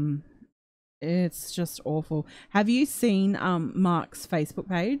 It's just awful. Have you seen Mark's Facebook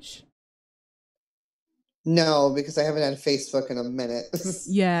page? No, because I haven't had Facebook in a minute.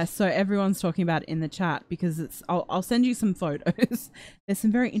 Yeah, so everyone's talking about it in the chat, because it's. I'll send you some photos. There's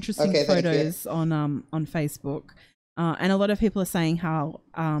some very interesting photos on Facebook, and a lot of people are saying how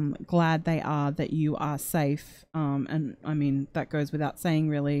glad they are that you are safe. And I mean that goes without saying,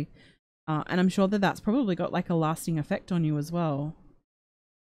 really. And I'm sure that that's probably got like a lasting effect on you as well,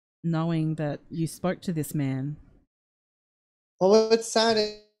 knowing that you spoke to this man. Well, what's sad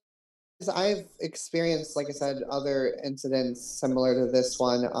is I've experienced, like I said, other incidents similar to this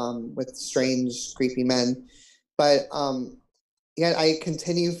one, with strange, creepy men, but yet I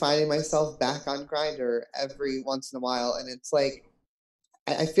continue finding myself back on Grindr every once in a while, and it's like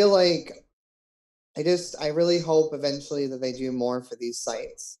I feel like I really hope eventually that they do more for these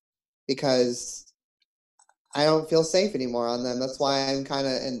sites, because I don't feel safe anymore on them. That's why I'm kind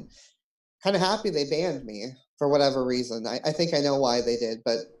of happy they banned me for whatever reason. I think I know why they did,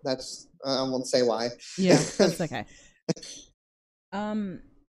 but that's I won't say why. Yeah, that's okay. So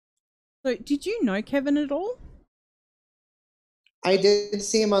did you know Kevin at all? I did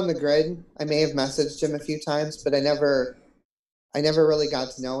see him on the grid. I may have messaged him a few times, but I never really got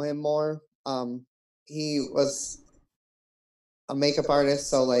to know him more. He was a makeup artist,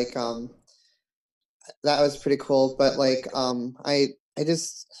 so like that was pretty cool. But like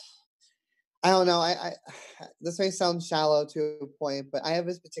I don't know. I this may sound shallow to a point, but I have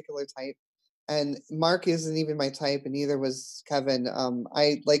this particular type, and Mark isn't even my type, and neither was Kevin.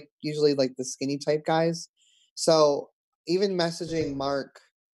 I usually like the skinny type guys. So even messaging Mark,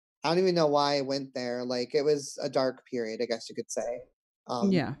 I don't even know why I went there. Like, it was a dark period, I guess you could say.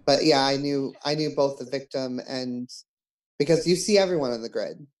 Yeah. But yeah, I knew both the victim and, because you see everyone on the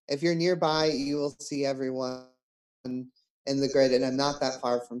grid. If you're nearby, you will see everyone in the grid, and I'm not that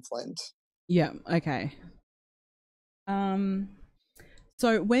far from Flint. Yeah. Okay.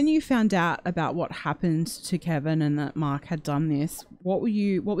 So when you found out about what happened to Kevin and that Mark had done this, what were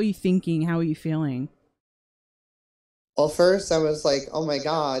you thinking? How were you feeling? Well, first I was like, oh my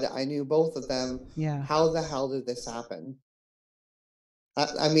God, I knew both of them. Yeah. How the hell did this happen?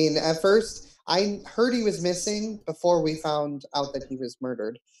 I mean, at first I heard he was missing before we found out that he was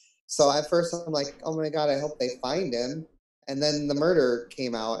murdered. So at first I'm like, oh my God, I hope they find him. And then the murder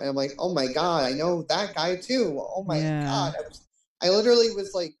came out, and I'm like, oh my God, I know that guy too. Oh my God. I literally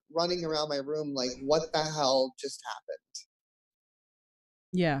was like running around my room like, what the hell just happened?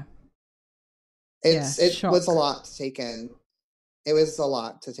 Yeah. It was a lot to take in. It was a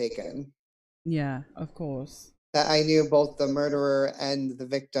lot to take in. Yeah, of course. That I knew both the murderer and the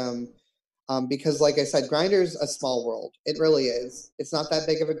victim, because like I said, Grindr's a small world. It really is. It's not that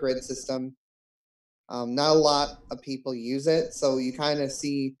big of a grid system. Not a lot of people use it, so you kind of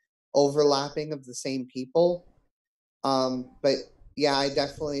see overlapping of the same people. But yeah, I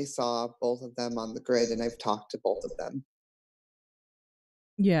definitely saw both of them on the grid, and I've talked to both of them.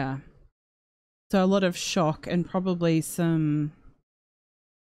 Yeah. So a lot of shock and probably some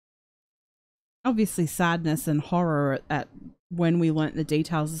obviously sadness and horror at when we learnt the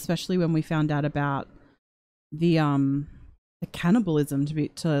details, especially when we found out about the cannibalism,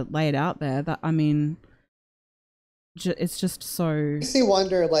 to lay it out there. That, I mean, it's just so. It makes me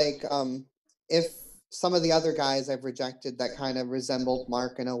wonder, like, if some of the other guys I've rejected that kind of resembled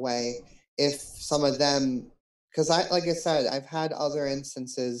Mark in a way, if some of them, because like I said, I've had other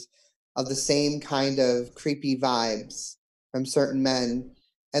instances of the same kind of creepy vibes from certain men,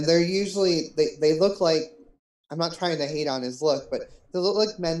 and they're usually they look like, I'm not trying to hate on his look, but they look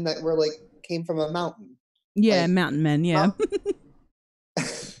like men that were like came from a mountain. Yeah, like, mountain men. Yeah.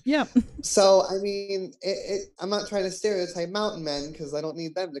 Yep. So I mean, I'm not trying to stereotype mountain men, because I don't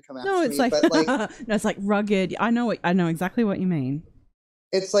need them to come after me. No, it's like no, it's like rugged. I know exactly what you mean.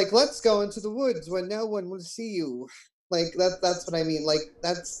 It's like, let's go into the woods when no one will see you. Like that's what I mean. Like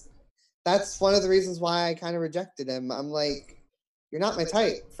that's that's one of the reasons why I kind of rejected him. I'm like, you're not my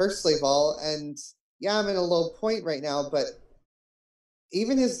type, firstly of all, and yeah, I'm in a low point right now, but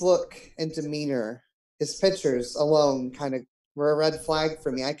even his look and demeanor, his pictures alone kind of were a red flag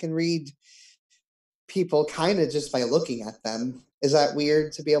for me. I can read people kind of just by looking at them. Is that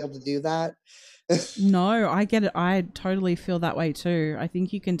weird to be able to do that? No, I get it. I totally feel that way too. I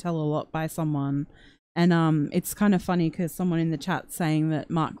think you can tell a lot by someone. And it's kind of funny because someone in the chat saying that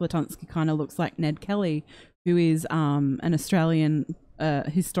Mark Latonsky kind of looks like Ned Kelly, who is an Australian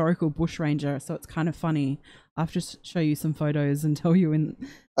historical bushranger. So it's kind of funny. I'll just show you some photos and tell you in.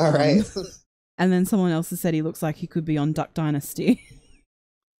 All right. And then someone else has said he looks like he could be on Duck Dynasty.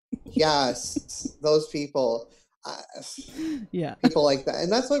 Yes, those people. Yeah. People like that.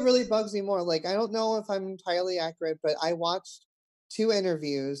 And that's what really bugs me more. Like, I don't know if I'm entirely accurate, but I watched 2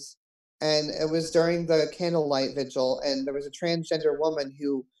 interviews, and it was during the candlelight vigil, and there was a transgender woman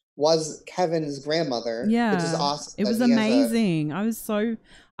who was Kevin's grandmother, which is Yeah. awesome. It was amazing. I was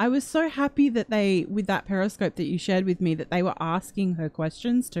so happy that they, with that Periscope that you shared with me, that they were asking her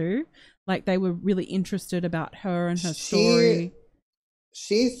questions too. Like they were really interested about her and her story.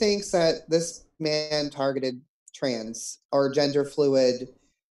 She thinks that this man targeted trans or gender fluid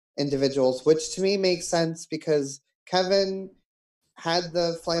individuals, which to me makes sense because Kevin had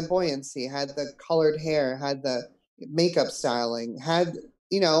the flamboyancy, had the colored hair, had the makeup styling, had,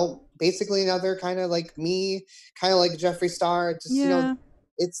 basically another kind of like me, kind of like Jeffree Star. Just, Yeah.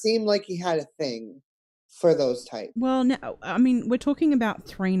 it seemed like he had a thing for those types. Well, no, I mean, we're talking about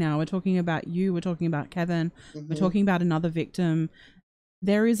 3 now. We're talking about you. We're talking about Kevin. We're talking about another victim.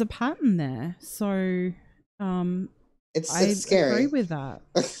 There is a pattern there. So, it's scary. I agree with that.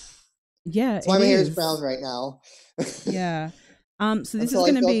 Yeah, that's why my hair is brown right now. Yeah. So this is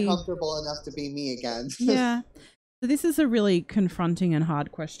going to be comfortable enough to be me again. Yeah. So this is a really confronting and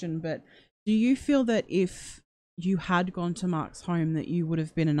hard question, but do you feel that if you had gone to Mark's home that you would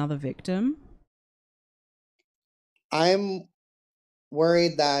have been another victim? I'm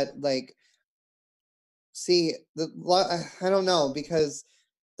worried that I don't know, because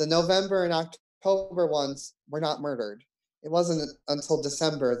the November and October ones were not murdered. It wasn't until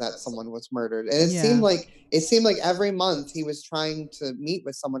December that someone was murdered. And it seemed like every month he was trying to meet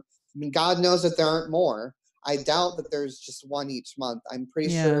with someone. I mean, God knows that there aren't more. I doubt that there's just one each month. I'm pretty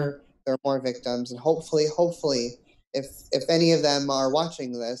sure there are more victims, and hopefully, if any of them are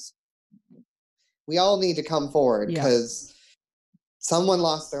watching this, we all need to come forward because someone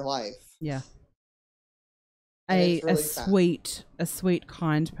lost their life. Yeah. Really a sweet,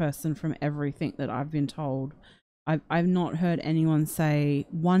 kind person from everything that I've been told. I've not heard anyone say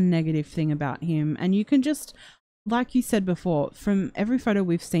one negative thing about him. And you can just, like you said before, from every photo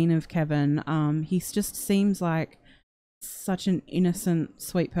we've seen of Kevin, he just seems like such an innocent,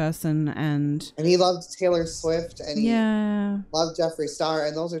 sweet person, and he loved Taylor Swift, and he loved Jeffree Star,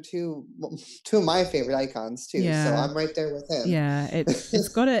 and those are two of my favorite icons too. Yeah. So I'm right there with him. Yeah,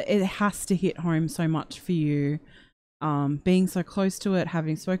 it has to hit home so much for you, being so close to it,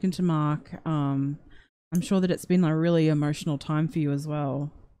 having spoken to Mark. I'm sure that it's been a really emotional time for you as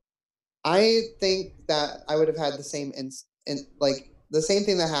well. I think that I would have had the same the same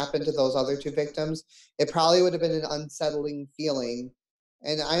thing that happened to those other 2 victims. It probably would have been an unsettling feeling.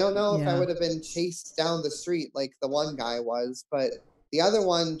 And I don't know if I would have been chased down the street like the one guy was, but the other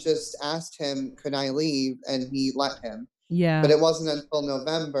one just asked him, "Could I leave?" and he let him. Yeah. But it wasn't until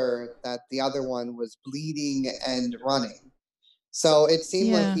November that the other one was bleeding and running. So it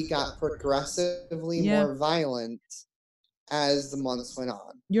seemed like he got progressively more violent as the months went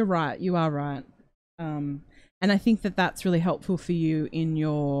on. You're right. You are right. And I think that that's really helpful for you in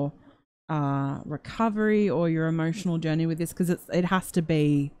your recovery or your emotional journey with this, because it has to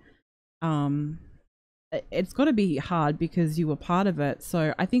be, it's got to be hard because you were part of it.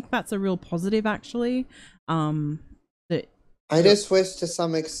 So I think that's a real positive, actually. That I just wish, to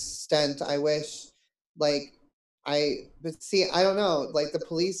some extent, but see, I don't know, like the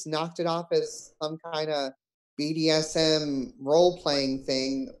police knocked it off as some kind of BDSM role-playing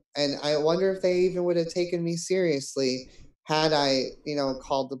thing, and I wonder if they even would have taken me seriously had I,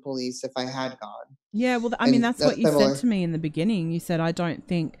 called the police if I had gone. Yeah, well, I mean, that's what you said to me in the beginning. You said, I don't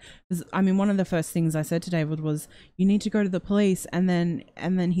think, I mean, one of the first things I said to David was, you need to go to the police. And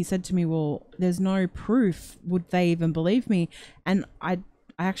then he said to me, well, there's no proof. Would they even believe me? And I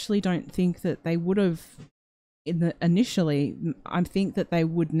actually don't think that they would have initially. I think that they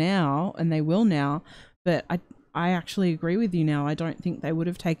would now, and they will now. But I actually agree with you now. I don't think they would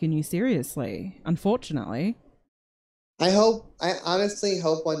have taken you seriously, unfortunately. I honestly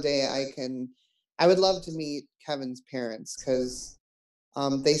hope one day I would love to meet Kevin's parents, because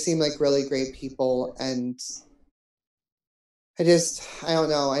They seem like really great people, and I don't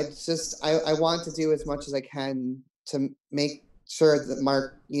know. I want to do as much as I can to make sure that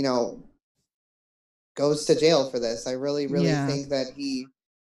Mark, goes to jail for this. I really, really Yeah. think that he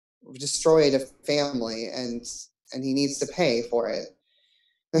destroyed a family, and he needs to pay for it.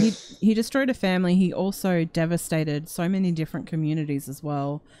 He destroyed a family. He also devastated so many different communities as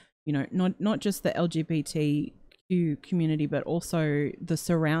well. You know, not just the LGBTQ community, but also the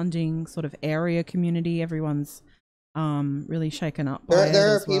surrounding sort of area community. Everyone's really shaken up by it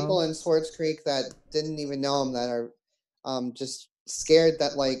There are as well. people in Swartz Creek that didn't even know him that are just scared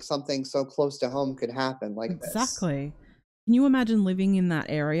that like something so close to home could happen like this. Exactly. Can you imagine living in that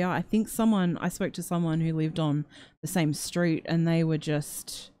area? I spoke to someone who lived on the same street and they were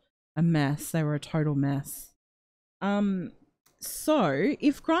just a mess. They were a total mess. Um, so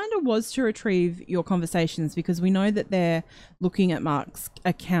if Grinder was to retrieve your conversations, because we know that they're looking at Mark's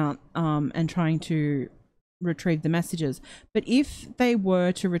account and trying to retrieve the messages, but if they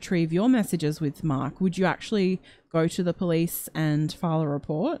were to retrieve your messages with Mark, would you actually go to the police and file a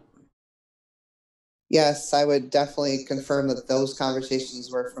report? Yes, I would definitely confirm that those conversations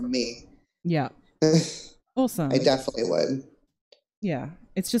were from me. Yeah. I Awesome. definitely would. Yeah.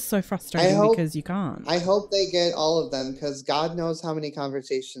 It's just so I frustrating hope because you can't. I hope they get all of them because God knows how many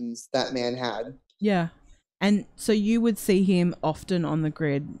conversations that man had. Yeah. And so you would see him often on the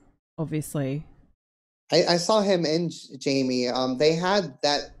grid, obviously. I saw him and Jamie. They had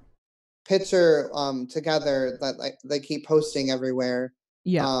that picture together that like they keep posting everywhere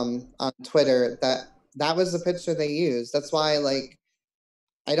Yeah. on Twitter. That was the picture they used. That's why like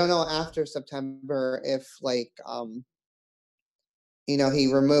I don't know after September if like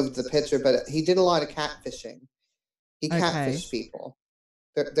he removed the picture, but he did a lot of catfishing. He Okay. catfished people.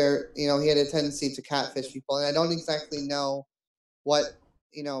 He had a tendency to catfish people, and I don't exactly know what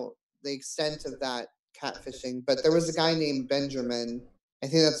the extent of that catfishing, but there was a guy named Benjamin. I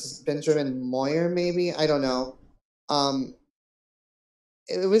think that's Benjamin Moyer, maybe. I don't know. Um,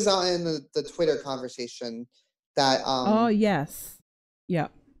 it was out in the Twitter conversation that Oh, yes. Yeah.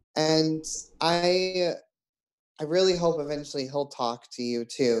 and I really hope eventually he'll talk to you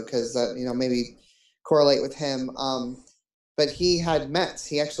too, because maybe correlate with him. But he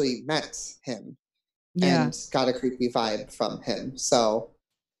actually met him Yeah. and got a creepy vibe from him. So,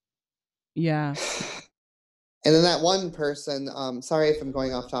 Yeah. and then that one person, sorry if I'm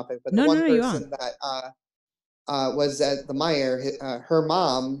going off topic, but the No, one no, you aren't. person that was at the Meyer, her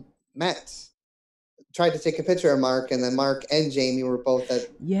mom tried to take a picture of Mark, and then Mark and Jamie were both at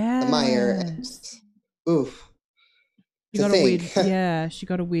the Meyer. And Yes. oof, She to got a weird, think. yeah, she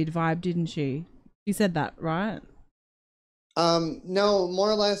got a weird vibe, didn't she? She said that, right? No, more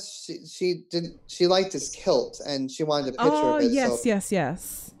or less, she liked his kilt and she wanted a picture Oh, of it. So, yes, yes,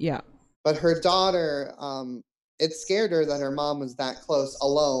 yes. Yeah. but her daughter, it scared her that her mom was that close,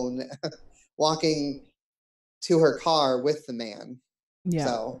 alone, walking to her car with the man. Yeah.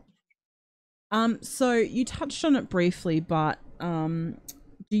 So, So you touched on it briefly, but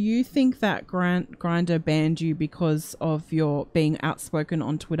do you think that Grinder banned you because of your being outspoken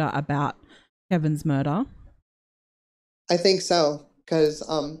on Twitter about Kevin's murder? I think so because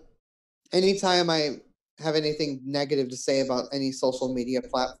anytime I have anything negative to say about any social media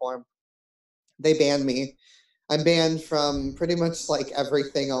platform, they ban me. I'm banned from pretty much like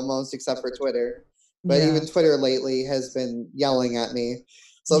everything almost except for Twitter. But Yeah. even Twitter lately has been yelling at me.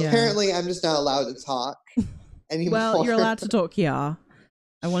 So Yeah. apparently I'm just not allowed to talk Well, anymore. you're allowed to talk here.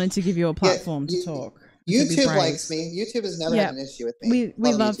 I wanted to give you a Yeah, platform to talk and to be YouTube brave. likes me. YouTube has never had Yeah. an issue with me. We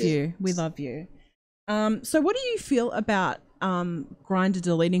Love love YouTube. you. We love you. So what do you feel about Grinder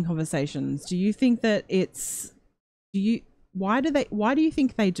deleting conversations? Do you think that it's do you why do you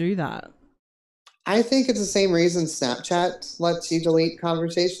think they do that? I think it's the same reason Snapchat lets you delete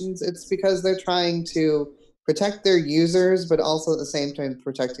conversations. It's because they're trying to protect their users, but also at the same time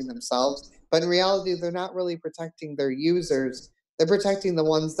protecting themselves. But in reality, they're not really protecting their users. They're protecting the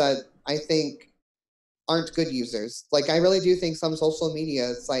ones that I think aren't good users. Like, I really do think some social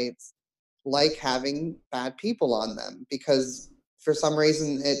media sites like having bad people on them because for some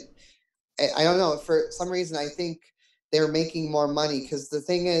reason I don't know. For some reason, I think they're making more money because the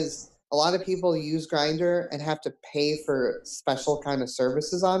thing is, a lot of people use Grinder and have to pay for special kind of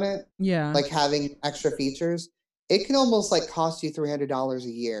services on it, Yeah. like having extra features. It can almost like cost you $300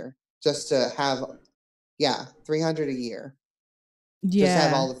 a year just to have, yeah, 300 a year just to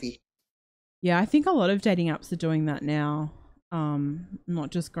have Yeah. all the features. Yeah, I think a lot of dating apps are doing that now.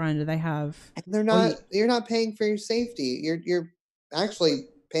 Not just Grinder, they have And they're or not. you, You're not paying for your safety. You're actually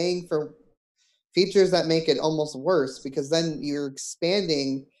paying for features that make it almost worse, because then you're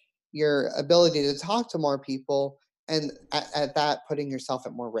expanding your ability to talk to more people, and at that putting yourself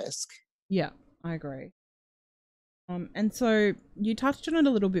at more risk. Yeah, I agree. And so you touched on it a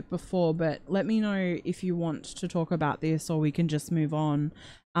little bit before, but let me know if you want to talk about this or we can just move on.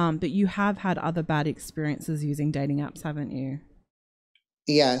 But you have had other bad experiences using dating apps, haven't you?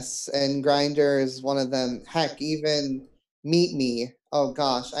 Yes, and Grindr is one of them. Heck, even Meet Me. Oh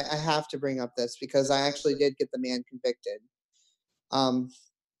gosh, I have to bring up this because I actually did get the man convicted. Um,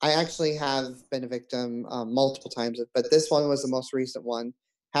 I actually have been a victim multiple times, but this one was the most recent one.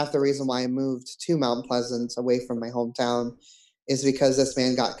 Half the reason why I moved to Mount Pleasant away from my hometown is because this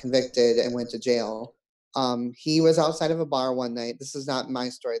man got convicted and went to jail. He was outside of a bar one night. This is not my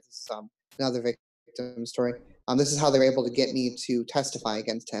story. This is another victim story. This is how they were able to get me to testify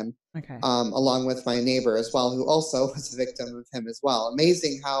against him, Okay. along with my neighbor as well, who also was a victim of him as well.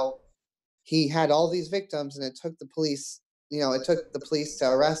 Amazing how he had all these victims, and it took the police, it took the police to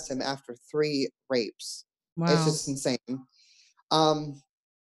arrest him after 3 rapes. It's Wow. just insane. Um,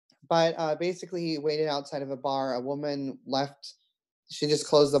 but basically, he waited outside of a bar. A woman left. She just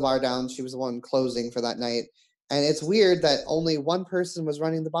closed the bar down. She was the one closing for that night. And it's weird that only one person was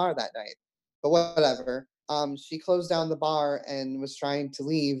running the bar that night. But whatever. She closed down the bar and was trying to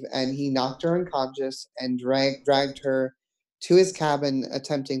leave, and he knocked her unconscious and dragged her to his cabin,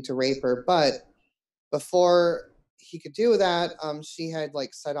 attempting to rape her. But before he could do that, she had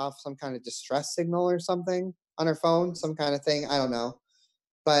like set off some kind of distress signal or something on her phone, some kind of thing. I don't know,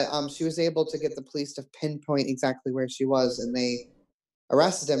 but she was able to get the police to pinpoint exactly where she was, and they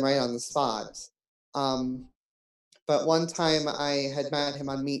arrested him right on the spot. Um, but one time I had met him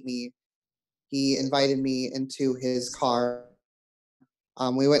on Meet Me. He invited me into his car.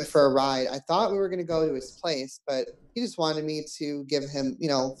 We went for a ride. I thought we were going to go to his place, but he just wanted me to give him,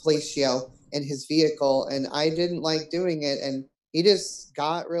 fellatio in his vehicle, and I didn't like doing it. And he just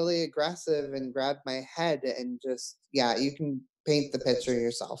got really aggressive and grabbed my head, and just, yeah, you can paint the picture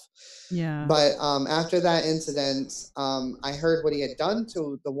yourself. Yeah. But after that incident, I heard what he had done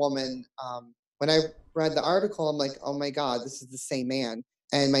to the woman. When I read the article, I'm like, oh my God, this is the same man.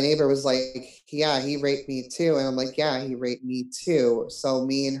 And my neighbor was like, yeah, he raped me too. And I'm like, yeah, he raped me too. So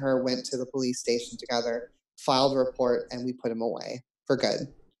me and her went to the police station together, filed a report, and we put him away for good.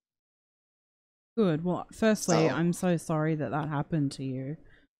 Good. Well, firstly, So I'm so sorry that that happened to you.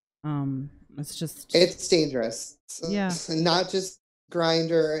 It's just, it's dangerous. yeah. Not just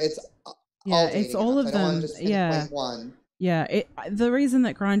Grinder, it's Yeah, all it's dating all apps. of I don't want to them. just Yeah. pinpoint one. Yeah, the reason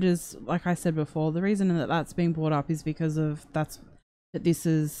that Grindr's, like I said before, the reason that that's being brought up is because of that this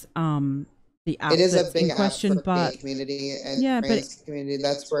is the It app is a that's big in app question, for gay but community and yeah, trans community.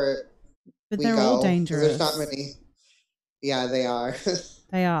 That's where but we they're all go because there's not dangerous. many. Yeah, they are.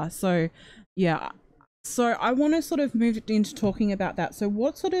 They are. So, yeah. So I want to sort of move into talking about that. So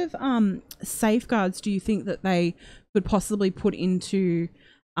what sort of safeguards do you think that they could possibly put into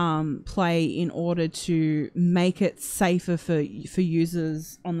play in order to make it safer for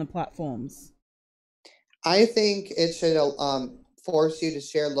users on the platforms? I think it should force you to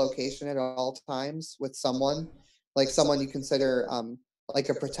share location at all times with someone, like someone you consider like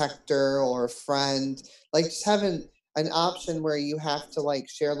a protector or a friend. Like just having an option where you have to like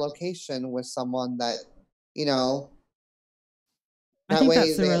share location with someone that, you know, I that think way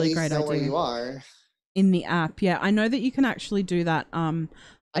that's a they at really least great know where idea you are. in the app. Yeah, I know that you can actually do that. An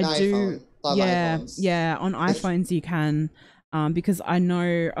I do. iPhone. Love Yeah, iPhones. yeah. On iPhones, you can. Because I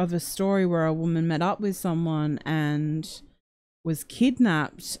know of a story where a woman met up with someone and was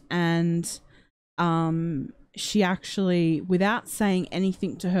kidnapped, and she actually, without saying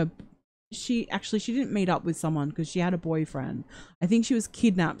anything to her, she didn't meet up with someone because she had a boyfriend. I think she was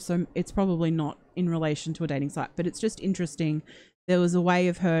kidnapped, so it's probably not in relation to a dating site, but it's just interesting. There was a way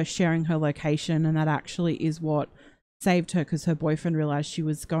of her sharing her location, and that actually is what saved her, because her boyfriend realized she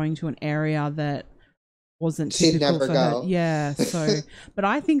was going to an area that wasn't She'd typical never for her. go. Yeah, so but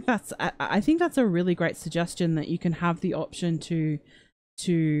I think that's a really great suggestion, that you can have the option to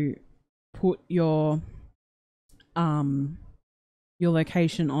put your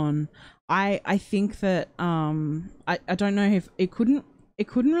location on. I think that I don't know if it couldn't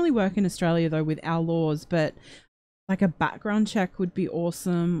really work in Australia though with our laws, but like a background check would be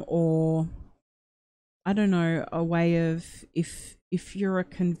awesome, or I don't know, a way of, if you're a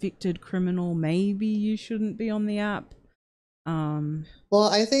convicted criminal, maybe you shouldn't be on the app. Well,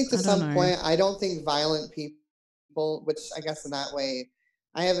 I think to I don't some know. point, I don't think violent people, which I guess in that way,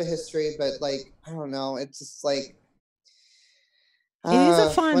 I have a history, but like, I don't know. It's just like, It is a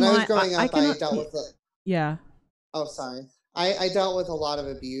fine when I was line. growing I up, I cannot. dealt with Yeah. oh, sorry. I dealt with a lot of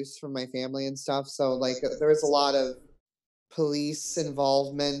abuse from my family and stuff, so like there was a lot of police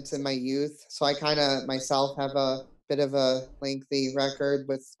involvement in my youth. So I kind of myself have a bit of a lengthy record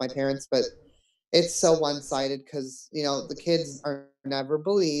with my parents, but it's so one-sided because the kids are never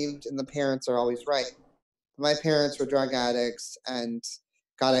believed and the parents are always right. My parents were drug addicts, and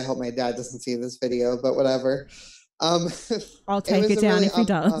God, I hope my dad doesn't see this video, but whatever. I'll It take was it a down really if he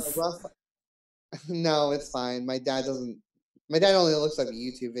does. rough. No, it's fine. My dad doesn't. My dad only looks up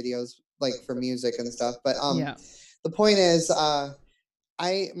YouTube videos like for music and stuff. But Yeah. the point is,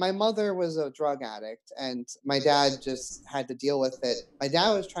 my mother was a drug addict, and my dad just had to deal with it. My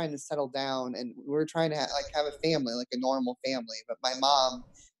dad was trying to settle down, and we were trying to like have a family, like a normal family. But my mom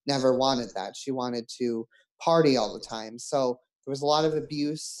never wanted that. She wanted to party all the time. So there was a lot of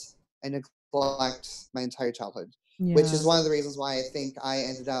abuse and neglect my entire childhood, which is Yeah. one of the reasons why I think I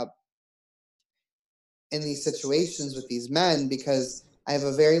ended up in these situations with these men because I have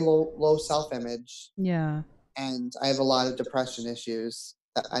a very low self image Yeah. and I have a lot of depression issues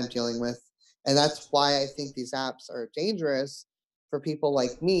that I'm dealing with. And that's why I think these apps are dangerous for people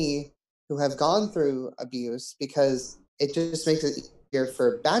like me who have gone through abuse because it just makes it easier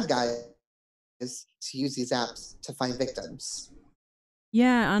for bad guys to use these apps to find victims.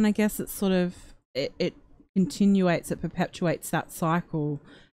 Yeah, and I guess it's sort of it continuates, it perpetuates that cycle.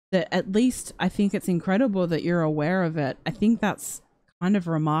 That at least I think it's incredible that you're aware of it. I think that's kind of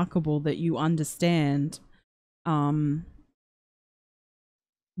remarkable that you understand um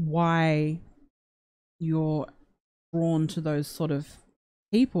why you're drawn to those sort of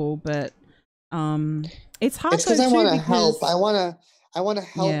people, but um it's hard It's because though I too want to help. because I want to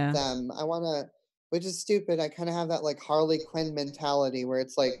help yeah. them. I want to, which is stupid. I kind of have that like Harley Quinn mentality where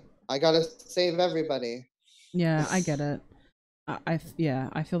it's like I gotta save everybody. Yeah, I get it. Yeah,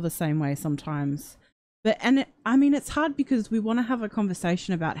 I feel the same way sometimes. But I mean, it's hard because we want to have a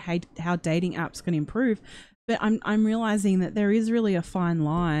conversation about how dating apps can improve, but I'm realizing that there is really a fine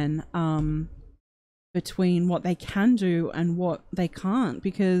line between what they can do and what they can't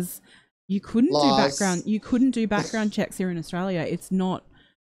because Laws. you couldn't do background checks here in Australia. That's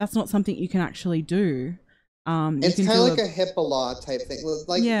not something you can actually do. You It's can kind of do like a a HIPAA law type thing,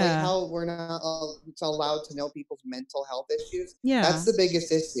 like yeah, how we're not allowed to know people's mental health issues. That's yeah, the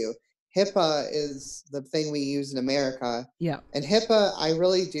biggest issue. HIPAA is the thing we use in America, yeah, and HIPAA, I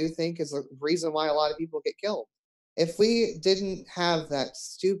really do think, is the reason why a lot of people get killed. If we didn't have that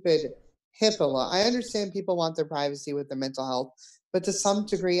stupid HIPAA law, I understand people want their privacy with their mental health, but to some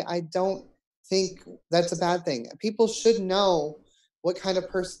degree, I don't think that's a bad thing. People should know what kind of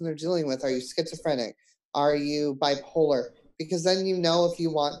person they're dealing with. Are you schizophrenic? Are you bipolar? Because then you know if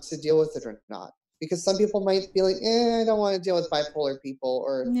you want to deal with it or not. Because some people might be like, I don't want to deal with bipolar people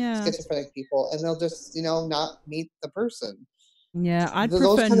or yeah. schizophrenic people, and they'll just, not meet the person. Yeah, I'd Those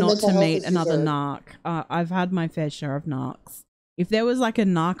prefer kind of not mental to health meet issues another are. narc. I've had my fair share of narcs. If there was like a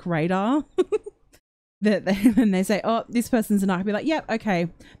narc radar that and they say, "Oh, this person's a narc," I'd be like, "Yep, okay,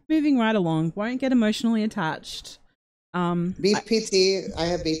 moving right along. Won't get emotionally attached." I, BPT, I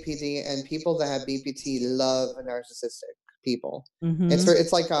have BPD, and people that have BPT love narcissistic people. mm-hmm.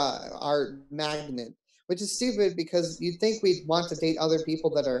 It's like our magnet, which is stupid because you'd think we'd want to date other people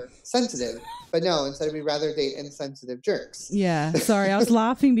that are sensitive, but no, instead we'd rather date insensitive jerks. Yeah, sorry, I was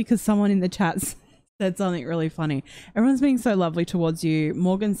laughing because someone in the chat said something really funny. Everyone's being so lovely towards you.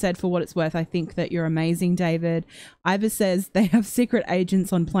 Morgan said, for what it's worth, I think that you're amazing, David. Iva says they have secret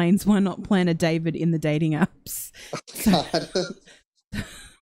agents on planes. Why not plan a David in the dating apps? God.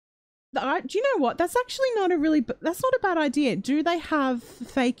 Do you know what? That's actually that's not a bad idea. Do they have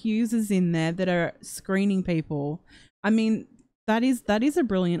fake users in there that are screening people? I mean, that is a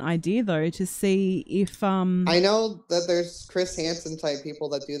brilliant idea though to see if I know that there's Chris Hansen type people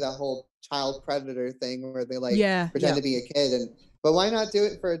that do that whole child predator thing where they like yeah, pretend yeah. to be a kid, and but why not do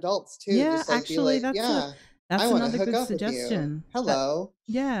it for adults too? Yeah, Just like be actually like, yeah, I that's want to another hook good up with you. suggestion. That Hello.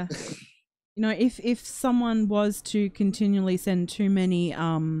 yeah. You know, if someone was to continually send too many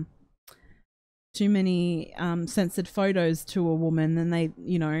censored photos to a woman, then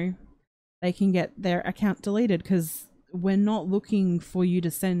they can get their account deleted because we're not looking for you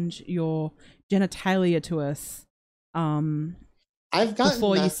to send your genitalia to us I've gotten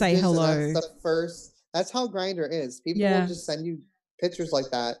before you say messages, and that's hello. the first. That's how Grinder is. People will Yeah. just send you pictures like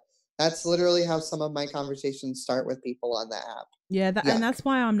that. That's literally how some of my conversations start with people on the app. Yeah, and Yuck. that's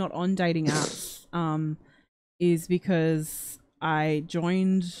why I'm not on dating apps. Is because I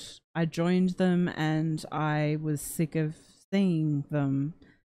joined them and I was sick of seeing them.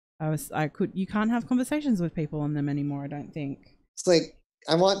 You can't have conversations with people on them anymore, I don't think. It's like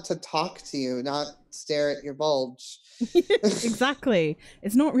I want to talk to you, not stare at your bulge. Exactly.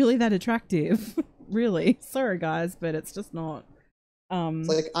 It's not really that attractive, really. Sorry, guys, but it's just not. It's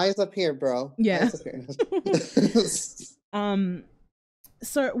like eyes up here, bro. Yeah. Eyes up here.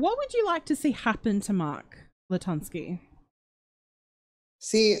 So what would you like to see happen to Mark Latunsky?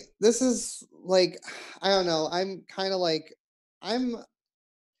 See, this is like, I don't know. I'm kind of like, I'm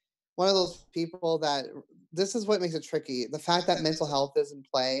one of those people that this is what makes it tricky. The fact that mental health is in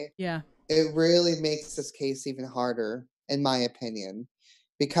play, Yeah. it really makes this case even harder, in my opinion,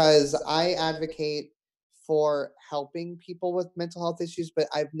 because I advocate for helping people with mental health issues, but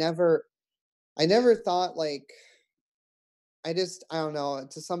I never thought like, I don't know,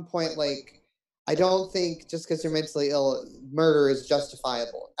 to some point, like, I don't think just because you're mentally ill, murder is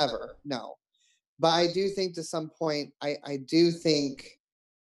justifiable ever. No. But I do think to some point, I do think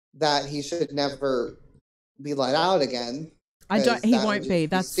that he should never be let out again I don't. because He that would won't be.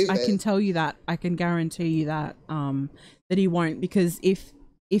 just be That's. I can stupid. tell you that. I can guarantee you that. That he won't, because if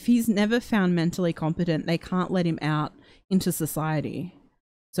he's never found mentally competent, they can't let him out into society.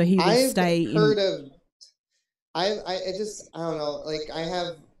 So he will I've stay in. heard of I just I don't know, like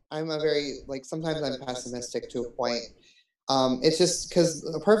I'm a very like sometimes I'm pessimistic to a point. It's just because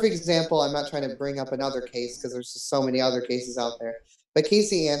a perfect example, I'm not trying to bring up another case because there's just so many other cases out there. But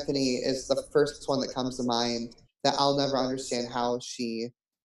Casey Anthony is the first one that comes to mind that I'll never understand how she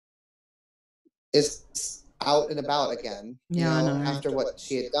is out and about again, Yeah, I know. after what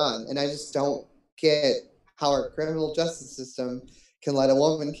she had done. And I just don't get how our criminal justice system can let a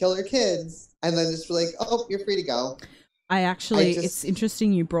woman kill her kids and then just be like, oh, you're free to go. It's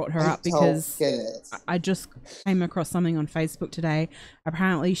interesting you brought her I up, don't because get it. I just came across something on Facebook today.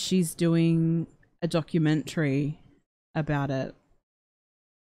 Apparently, she's doing a documentary about it,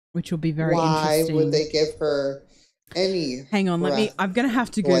 which will be very Why interesting. would they give her any Hang on, breath? I'm gonna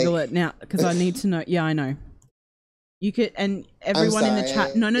have to Google it now because I need to know. Yeah, I know. You could, and everyone in the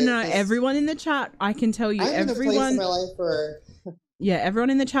chat. No, everyone in the chat. I can tell you, I'm in a place in my life where yeah, everyone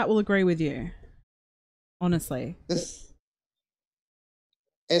in the chat will agree with you. Honestly,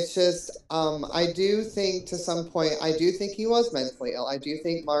 it's just I do think to some point I do think he was mentally ill. I do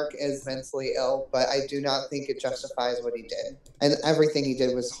think Mark is mentally ill, but I do not think it justifies what he did. And everything he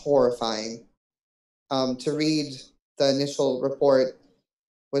did was horrifying. To read the initial report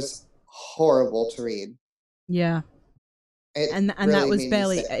was horrible to read. yeah. And really that was made me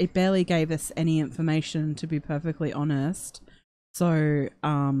barely, sick. it barely gave us any information, to be perfectly honest. So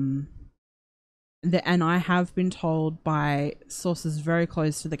and I have been told by sources very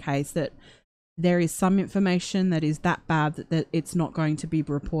close to the case that there is some information that is that bad that it's not going to be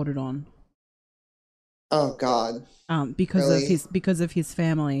reported on. Oh God. Because Really? of his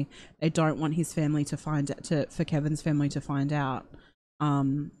family. They don't want his family to find out, for Kevin's family to find out.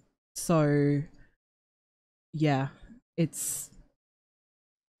 So yeah, it's,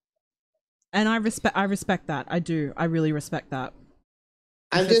 and I respect that. I do. I really respect that.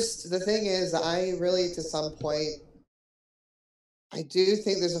 The thing is, I really, to some point, I do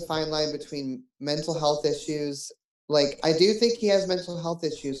think there's a fine line between mental health issues. Like, I do think he has mental health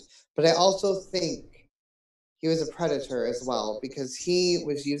issues, but I also think he was a predator as well because he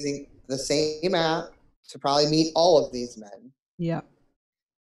was using the same app to probably meet all of these men. Yeah.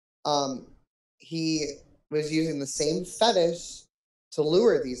 He was using the same fetish to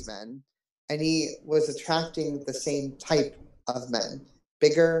lure these men, and he was attracting the same type of men: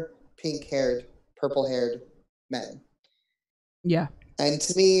 bigger, pink-haired, purple-haired men. Yeah. And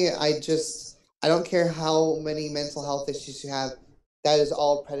to me, I don't care how many mental health issues you have, that is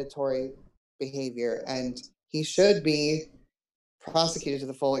all predatory behavior, and he should be prosecuted to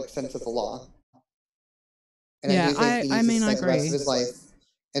the full extent of the law. And yeah, I do think he needs to spend I the rest of agree. his life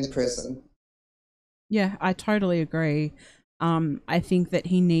in prison. Yeah, I totally agree. I think that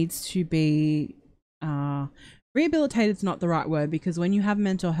he needs to be rehabilitated is not the right word, because when you have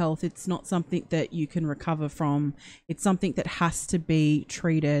mental health, it's not something that you can recover from. It's something that has to be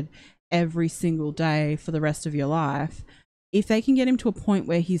treated every single day for the rest of your life. If they can get him to a point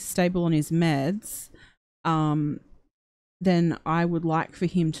where he's stable on his meds, then I would like for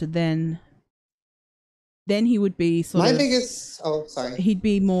him to then he would be he'd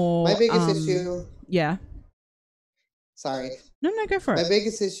be more my biggest issue. Yeah. Sorry. No, go for it. My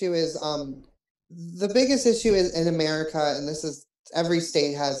biggest issue is the biggest issue is in America, and this is every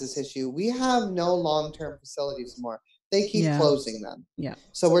state has this issue. We have no long-term facilities anymore. They keep closing them. Yeah.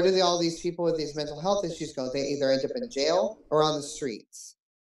 So where do all these people with these mental health issues go? They either end up in jail or on the streets.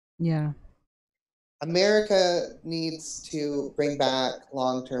 Yeah. America needs to bring back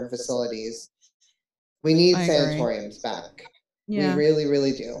long-term facilities. We need sanatoriums back. Yeah. We really,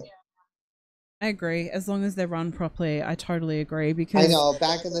 really do. I agree. As long as they're run properly, I totally agree. I Because know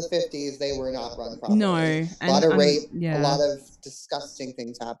back in the 50s, they were not run no, properly. A lot and of rape, a yeah, lot of disgusting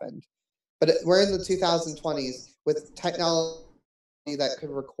things happened. But we're in the 2020s with technology that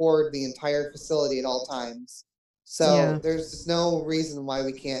could record the entire facility at all times. yeah, So there's just no reason why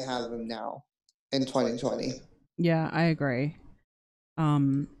we can't have them now in 2020. yeah. I agree.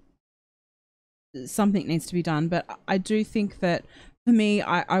 Um, Something needs to be done, but I do think that for me,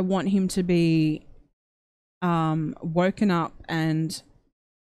 I want him to be woken up and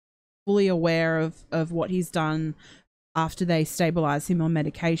fully aware of what he's done after they stabilize him on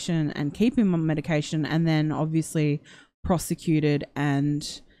medication and keep him on medication, and then obviously prosecuted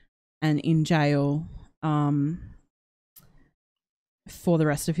and in jail for the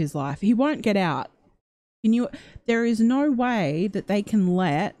rest of his life. He won't get out. There is no way that they can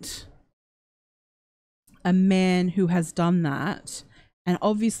let a man who has done that and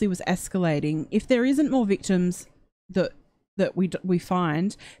obviously was escalating. If there isn't more victims that we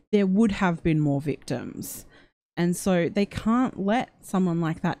find, there would have been more victims. And so they can't let someone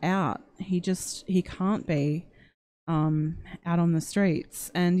like that out. He can't be out on the streets.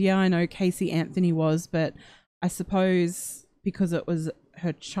 And yeah, I know Casey Anthony was, but I suppose because it was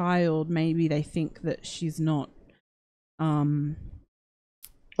her child, maybe they think that she's not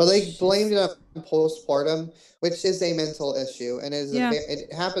Well, they blamed it on postpartum, which is a mental issue, and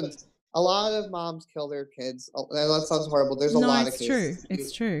it happens. A lot of moms kill their kids. And that sounds horrible. There's a lot of cases.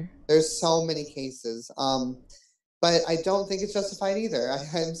 It's true. There's so many cases. But I don't think it's justified either.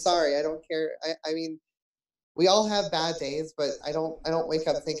 I'm sorry. I don't care. I mean, we all have bad days, but I don't wake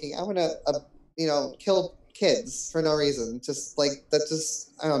up thinking I'm gonna kill kids for no reason. Just like that.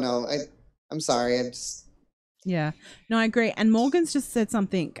 Just I don't know. I'm sorry. I'm just. Yeah, no, I agree. And Morgan's just said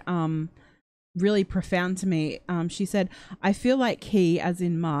something really profound to me. She said, I feel like he, as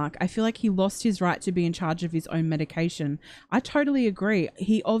in Mark, I feel like he lost his right to be in charge of his own medication. I totally agree.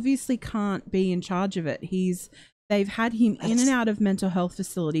 He obviously can't be in charge of it. They've had him in and out of mental health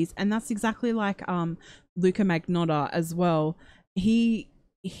facilities, and that's exactly like Luca Magnotta as well. He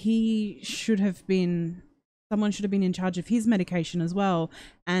should have been, someone should have been in charge of his medication as well.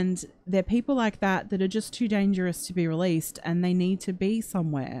 And there are people like that are just too dangerous to be released, and they need to be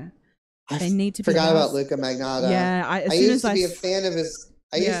somewhere. They need to be forgot about Luca Magnotta. Yeah, I used to be a fan of his.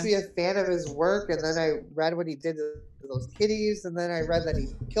 I used to be a fan of his work, and then I read what he did to those kitties, and then I read that he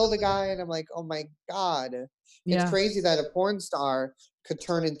killed a guy, and I'm like, oh my god, it's crazy that a porn star could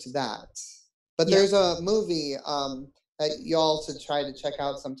turn into that. But there's a movie that y'all should try to check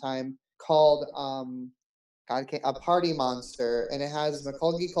out sometime called A Party Monster, and it has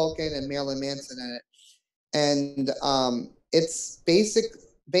Macaulay Culkin and Marilyn Manson in it, and it's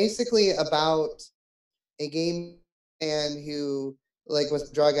basically about a gay man who was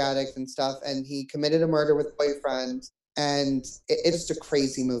a drug addict and stuff, and he committed a murder with a boyfriend, and it's just a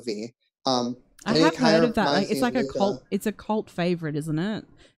crazy movie. I have heard of that. It's like a cult. It's a cult favorite, isn't it?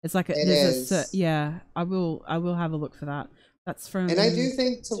 It's like yeah. I will have a look for that. That's from. And I do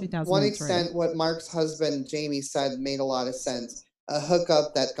think to one extent, what Mark's husband Jamie said made a lot of sense. A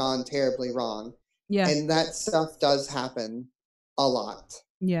hookup that gone terribly wrong. Yeah. And that stuff does happen a lot.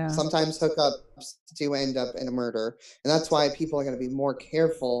 Yeah. Sometimes hookups do end up in a murder, and that's why people are going to be more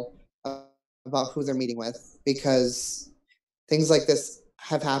careful about who they're meeting with, because things like this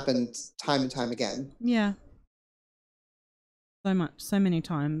have happened time and time again. Yeah. So many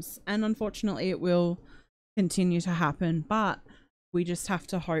times, and unfortunately, it will continue to happen. But we just have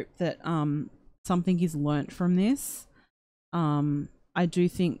to hope that something is learnt from this. I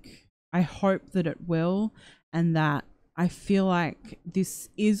hope that it will, and that I feel like this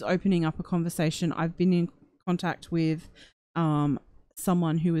is opening up a conversation. I've been in contact with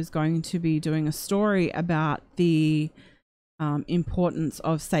someone who is going to be doing a story about the importance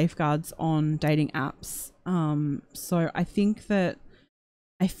of safeguards on dating apps. So I think that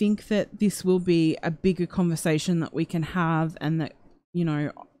this will be a bigger conversation that we can have, and that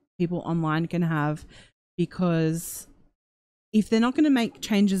people online can have, because if they're not going to make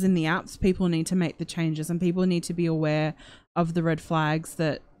changes in the apps, people need to make the changes, and people need to be aware of the red flags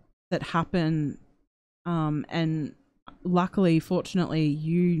that happen. And luckily, fortunately,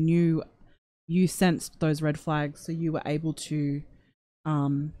 you sensed those red flags, so you were able to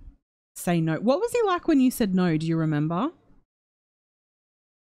say no. What was he like when you said no? Do you remember?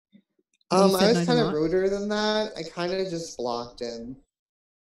 I was kind of ruder than that. I kind of just blocked him.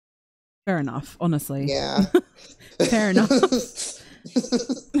 Fair enough, honestly. Yeah. Fair enough.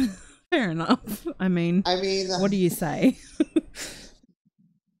 Fair enough. I mean, what do you say?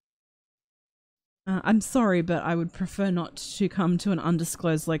 I'm sorry, but I would prefer not to come to an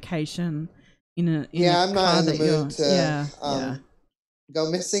undisclosed location in a Yeah, I'm not car in the that you're. mood to Yeah, yeah. go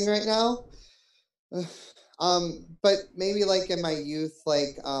missing right now. But maybe like in my youth,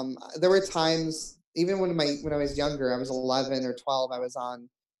 like there were times even when I was younger, I was 11 or 12, I was on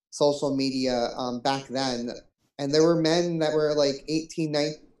social media back then, and there were men that were like 18,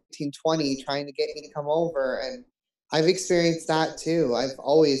 19, 20 trying to get me to come over, and I've experienced that too. I've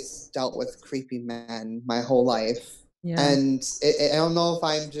always dealt with creepy men my whole life. Yeah. And I don't know if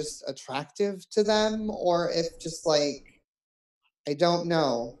I'm just attractive to them or if just like I don't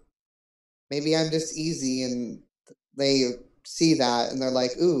know. Maybe I'm just easy and they see that and they're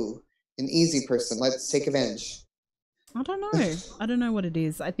like, ooh, an easy person. Let's take advantage. I don't know. I don't know what it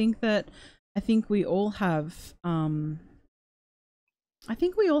is. I think we all have I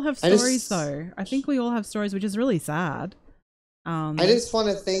think we all have I stories just though. I think we all have stories, which is really sad. I Um just want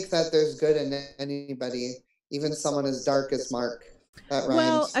to think that there's good in anybody, even someone as dark as Mark. That rhymed.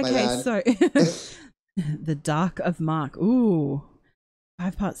 well, My okay, bad. so The Dark of Mark. Ooh.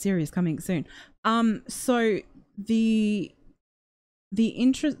 5-part series coming soon. So the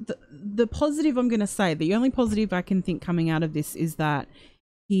the positive I'm going to say, the only positive I can think coming out of this is that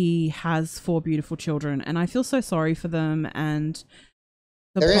he has 4 beautiful children, and I feel so sorry for them. And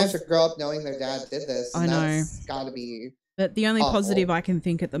They're gonna have to grow up knowing their dad did this, I and know, that's got to be but the only positive awful. I can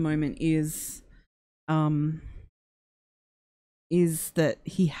think at the moment um is that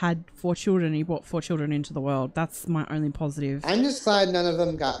he had 4 children. He brought 4 children into the world. That's my only positive. I'm just glad none of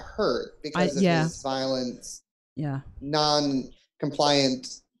them got hurt I because of Yeah, his violent, yeah,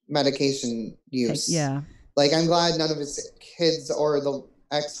 non-compliant medication use. yeah, Like, I'm glad none of his kids or the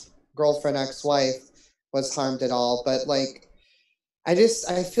ex-girlfriend, ex-wife was harmed at all. But like, I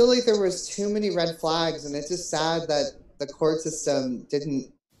feel like there was too many red flags, and it's just sad that the court system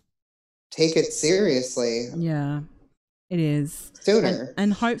didn't take it seriously yeah. It is. sooner.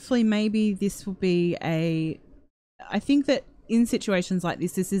 And hopefully maybe this will be a I think that in situations like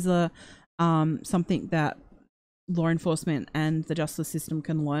this is a something that law enforcement and the justice system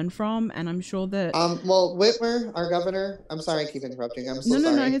can learn from, and I'm sure that Well, Whitmer, our governor, I'm sorry I keep interrupting. I'm so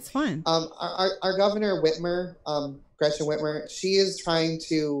no, sorry. it's fine. Our governor Whitmer, Gretchen Whitmer, she is trying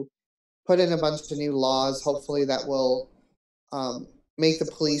to put in a bunch of new laws, hopefully that will make the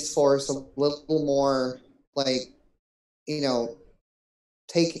police force a little more like, you know,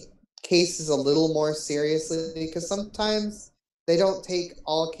 take cases a little more seriously because sometimes they don't take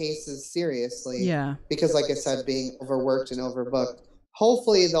all cases seriously Yeah, because, like I said, being overworked and overbooked.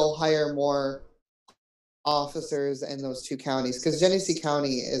 Hopefully, they'll hire more officers in those 2 counties because Genesee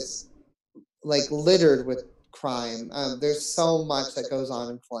County is like littered with crime. There's so much that goes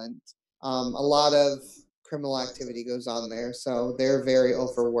on in Flint. A lot of criminal activity goes on there, so they're very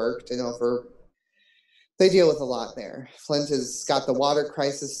overworked and over. They deal with a lot there. Flint has got the water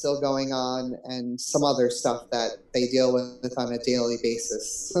crisis still going on, and some other stuff that they deal with on a daily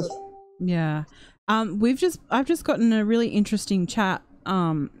basis. yeah. I've just gotten a really interesting chat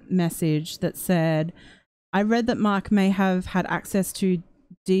message that said, I read that Mark may have had access to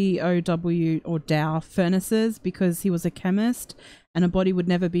DOW or Dow furnaces because he was a chemist, and a body would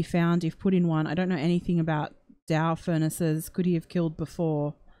never be found if put in one. I don't know anything about Dow furnaces. Could he have killed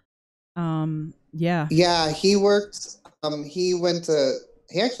before? Yeah. Yeah, he worked. He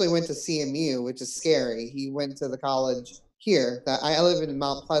actually went to CMU, which is scary. He went to the college here. That I live in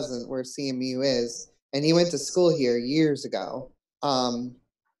Mount Pleasant, where CMU is, and he went to school here years ago.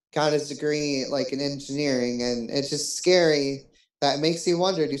 Got his degree like in engineering, and it's just scary. That makes you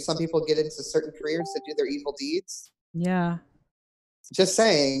wonder: do some people get into certain careers to do their evil deeds? Yeah. Just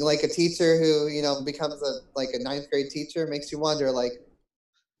saying, like a teacher who becomes a ninth grade teacher makes you wonder, like,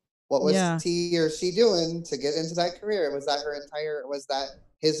 what was Yeah. he or she doing to get into that career? Was that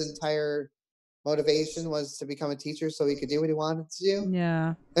his entire motivation was to become a teacher so he could do what he wanted to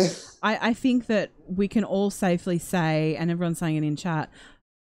Yeah. do? I think that we can all safely say, and everyone's saying it in chat,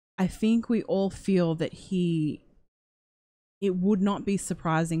 I think we all feel that it would not be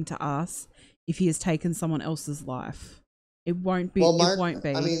surprising to us if he has taken someone else's life. It won't be. Well, It Mark, won't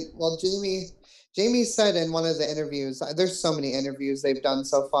I be. mean, well, Jamie said in one of the interviews, there's so many interviews they've done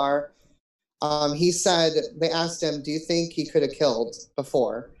so far. He said, they asked him, do you think he could have killed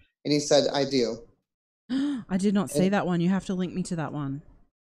before? And he said, I do. I did not see And that one. You have to link me to that one.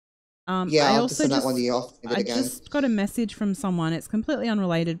 yeah, I I'll have to also send that one to just you. I'll find it I again. just got a message from someone. It's completely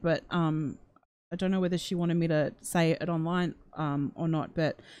unrelated, but I don't know whether she wanted me to say it online or not.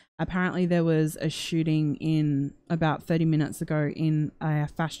 But apparently there was a shooting in about 30 minutes ago in a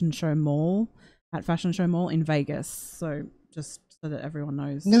fashion show mall at Fashion Show Mall in Vegas. So just so that everyone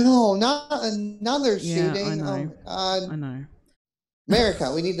knows. No, not another Yeah, I shooting. Oh know. my god. I know.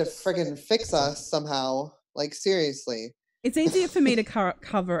 America, we need to friggin' fix us somehow. Like, seriously. It's easier for me to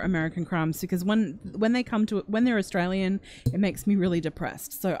cover American crimes because when they come to when they're Australian, it makes me really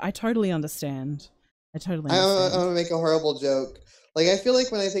depressed. So I totally understand. I totally I understand. want to make a horrible joke. Like, I feel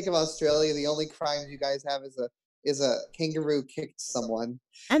like when I think of Australia, the only crimes you guys have is a kangaroo kicked someone.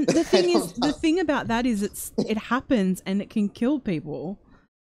 And the I thing is, don't know. the thing about that is it happens and it can kill people.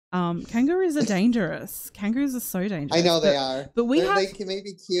 Kangaroos are dangerous. Kangaroos are so dangerous. I know they are. But they can maybe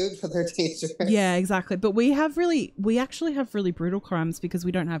be cute, but they're dangerous. Yeah, exactly. But we actually have really brutal crimes because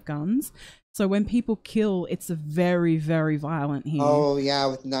we don't have guns. So when people kill, it's a very, very violent here. Oh yeah,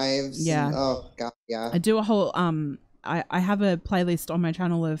 with knives. Yeah. And, oh god, yeah. I do a whole I have a playlist on my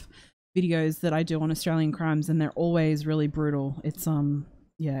channel of videos that I do on Australian crimes, and they're always really brutal. It's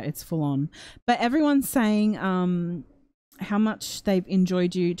yeah, it's full on. But everyone's saying how much they've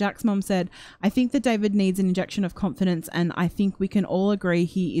enjoyed you. Jack's mom said, I think that David needs an injection of confidence, and I think we can all agree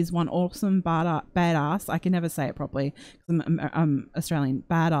he is one awesome badass. I can never say it properly because I'm Australian.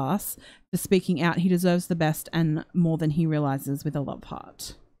 Badass for speaking out. He deserves the best and more than he realizes, with a love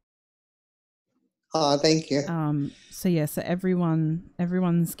heart. Oh, thank you. So yeah, so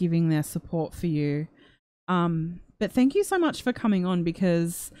everyone's giving their support for you. But thank you so much for coming on,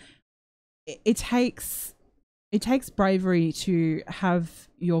 because it takes bravery to have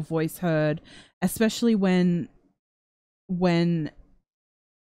your voice heard, especially when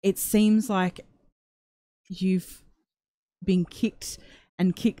it seems like you've been kicked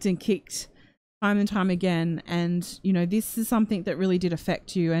and kicked and kicked time and time again. And, you know, this is something that really did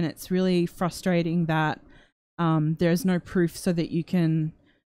affect you, and it's really frustrating that there's no proof so that you can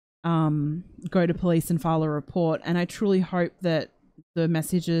go to police and file a report. And I truly hope that the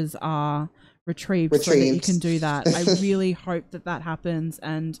messages are retrieved so that you can do that. I really hope that that happens,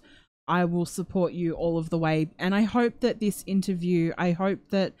 and I will support you all of the way. And I hope that this interview, I hope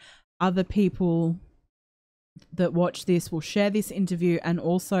that other people that watch this will share this interview, and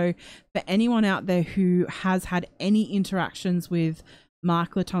also for anyone out there who has had any interactions with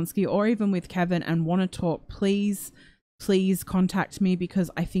Mark Latunsky or even with Kevin and want to talk, please contact me, because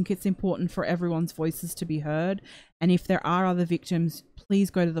I think it's important for everyone's voices to be heard. And if there are other victims, please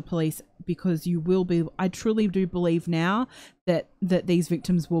go to the police, because you will be. I truly do believe now that these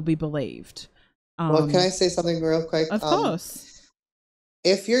victims will be believed. Well, can I say something real quick? Of course.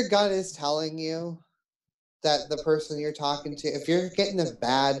 If your gut is telling you that the person you're talking to, if you're getting a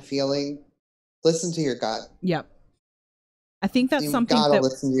bad feeling, listen to your gut. Yep. I think that's something gotta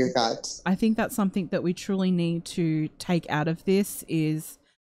listen to your gut. I think that's something that we truly need to take out of this, is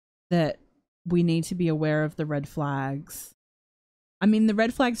that we need to be aware of the red flags. I mean, the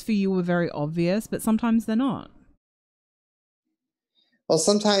red flags for you were very obvious, but sometimes they're not. Well,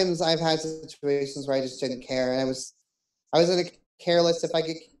 sometimes I've had situations where I just didn't care, and I was in a careless if I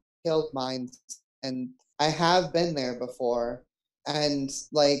get killed mind, and I have been there before, and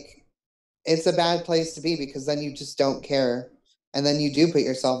like, it's a bad place to be, because then you just don't care, and then you do put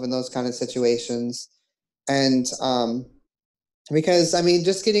yourself in those kind of situations. And because I mean,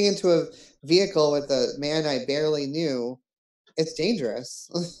 just getting into a vehicle with a man I barely knew, it's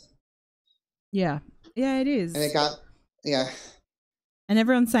dangerous. Yeah, it is. And it got, yeah. And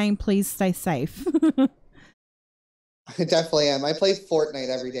everyone's saying, please stay safe. I definitely am. I play Fortnite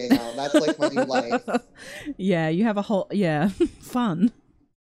every day now. That's like my new life. Yeah, you have a whole, fun.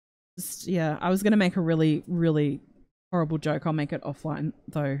 Just, yeah, I was going to make a really, really horrible joke. I'll make it offline,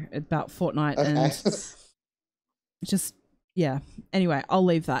 though, about Fortnite. Okay. And just, yeah. Anyway, I'll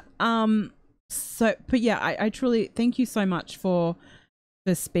leave that. So, but yeah, I truly thank you so much for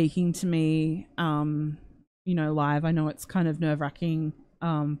speaking to me, you know, live. I know it's kind of nerve-wracking,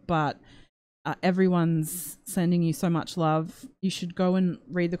 but everyone's sending you so much love. You should go and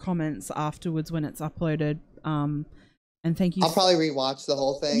read the comments afterwards when it's uploaded. And thank you. I'll probably rewatch the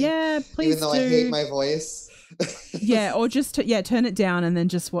whole thing. Yeah, please even though I hate my voice. Yeah, or just turn it down and then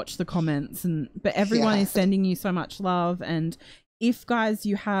just watch the comments. But everyone is sending you so much love. And if, guys,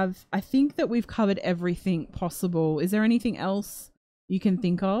 you have, I think that we've covered everything possible. Is there anything else you can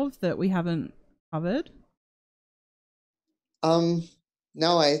think of that we haven't covered?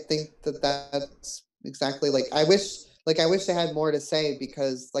 No, I think that's exactly, like, I wish I had more to say,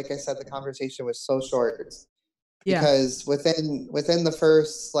 because like I said, the conversation was so short. Because within the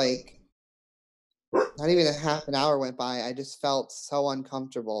first, like, not even a half an hour went by, I just felt so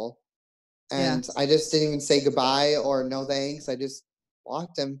uncomfortable. And I just didn't even say goodbye or no thanks. I just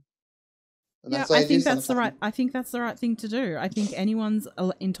blocked him. And Yeah, that's what I I do think that's the sometimes. right. I think that's the right thing to do. I think anyone's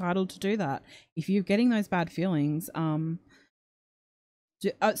entitled to do that. If you're getting those bad feelings, so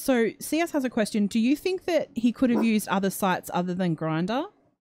CS has a question. Do you think that he could have used other sites other than Grinder?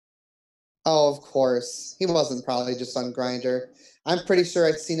 Oh, of course. He wasn't probably just on Grinder. I'm pretty sure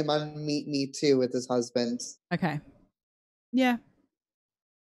I've seen him on Meet Me too with his husband. Okay. Yeah.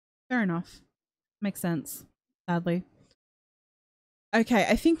 Fair enough. Makes sense. Sadly. Okay,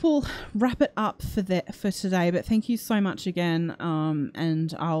 I think we'll wrap it up for today. But thank you so much again.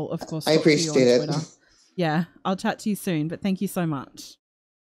 And I'll of course I talk to you on appreciate Twitter. it. Yeah, I'll chat to you soon. But thank you so much.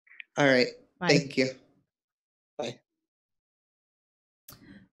 All right. Bye. Thank you. Bye.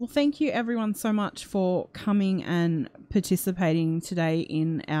 Well, thank you everyone so much for coming and participating today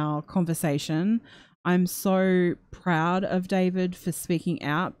in our conversation. I'm so proud of David for speaking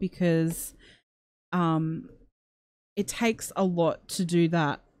out because it takes a lot to do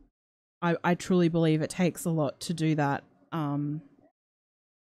that. I truly believe it takes a lot to do that.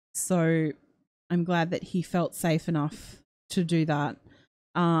 So I'm glad that he felt safe enough to do that.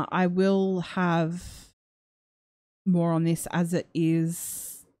 I will have more on this as it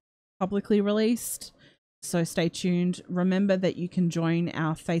is publicly released, so stay tuned. Remember that you can join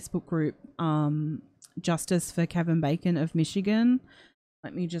our Facebook group, Justice for Kevin Bacon of Michigan.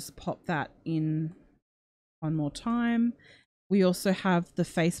 Let me just pop that in one more time. We also have the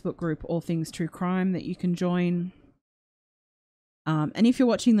Facebook group All Things True Crime that you can join. And if you're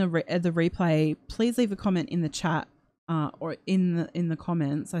watching the replay, please leave a comment in the chat or in the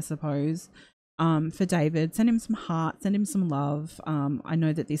comments, I suppose, for David. Send him some heart, send him some love. I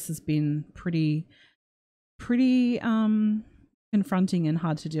know that this has been pretty confronting and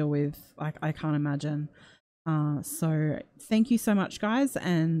hard to deal with. I can't imagine. So thank you so much, guys,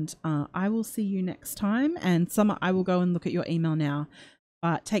 and I will see you next time. And Summer, I will go and look at your email now.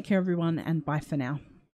 But take care, everyone, and bye for now.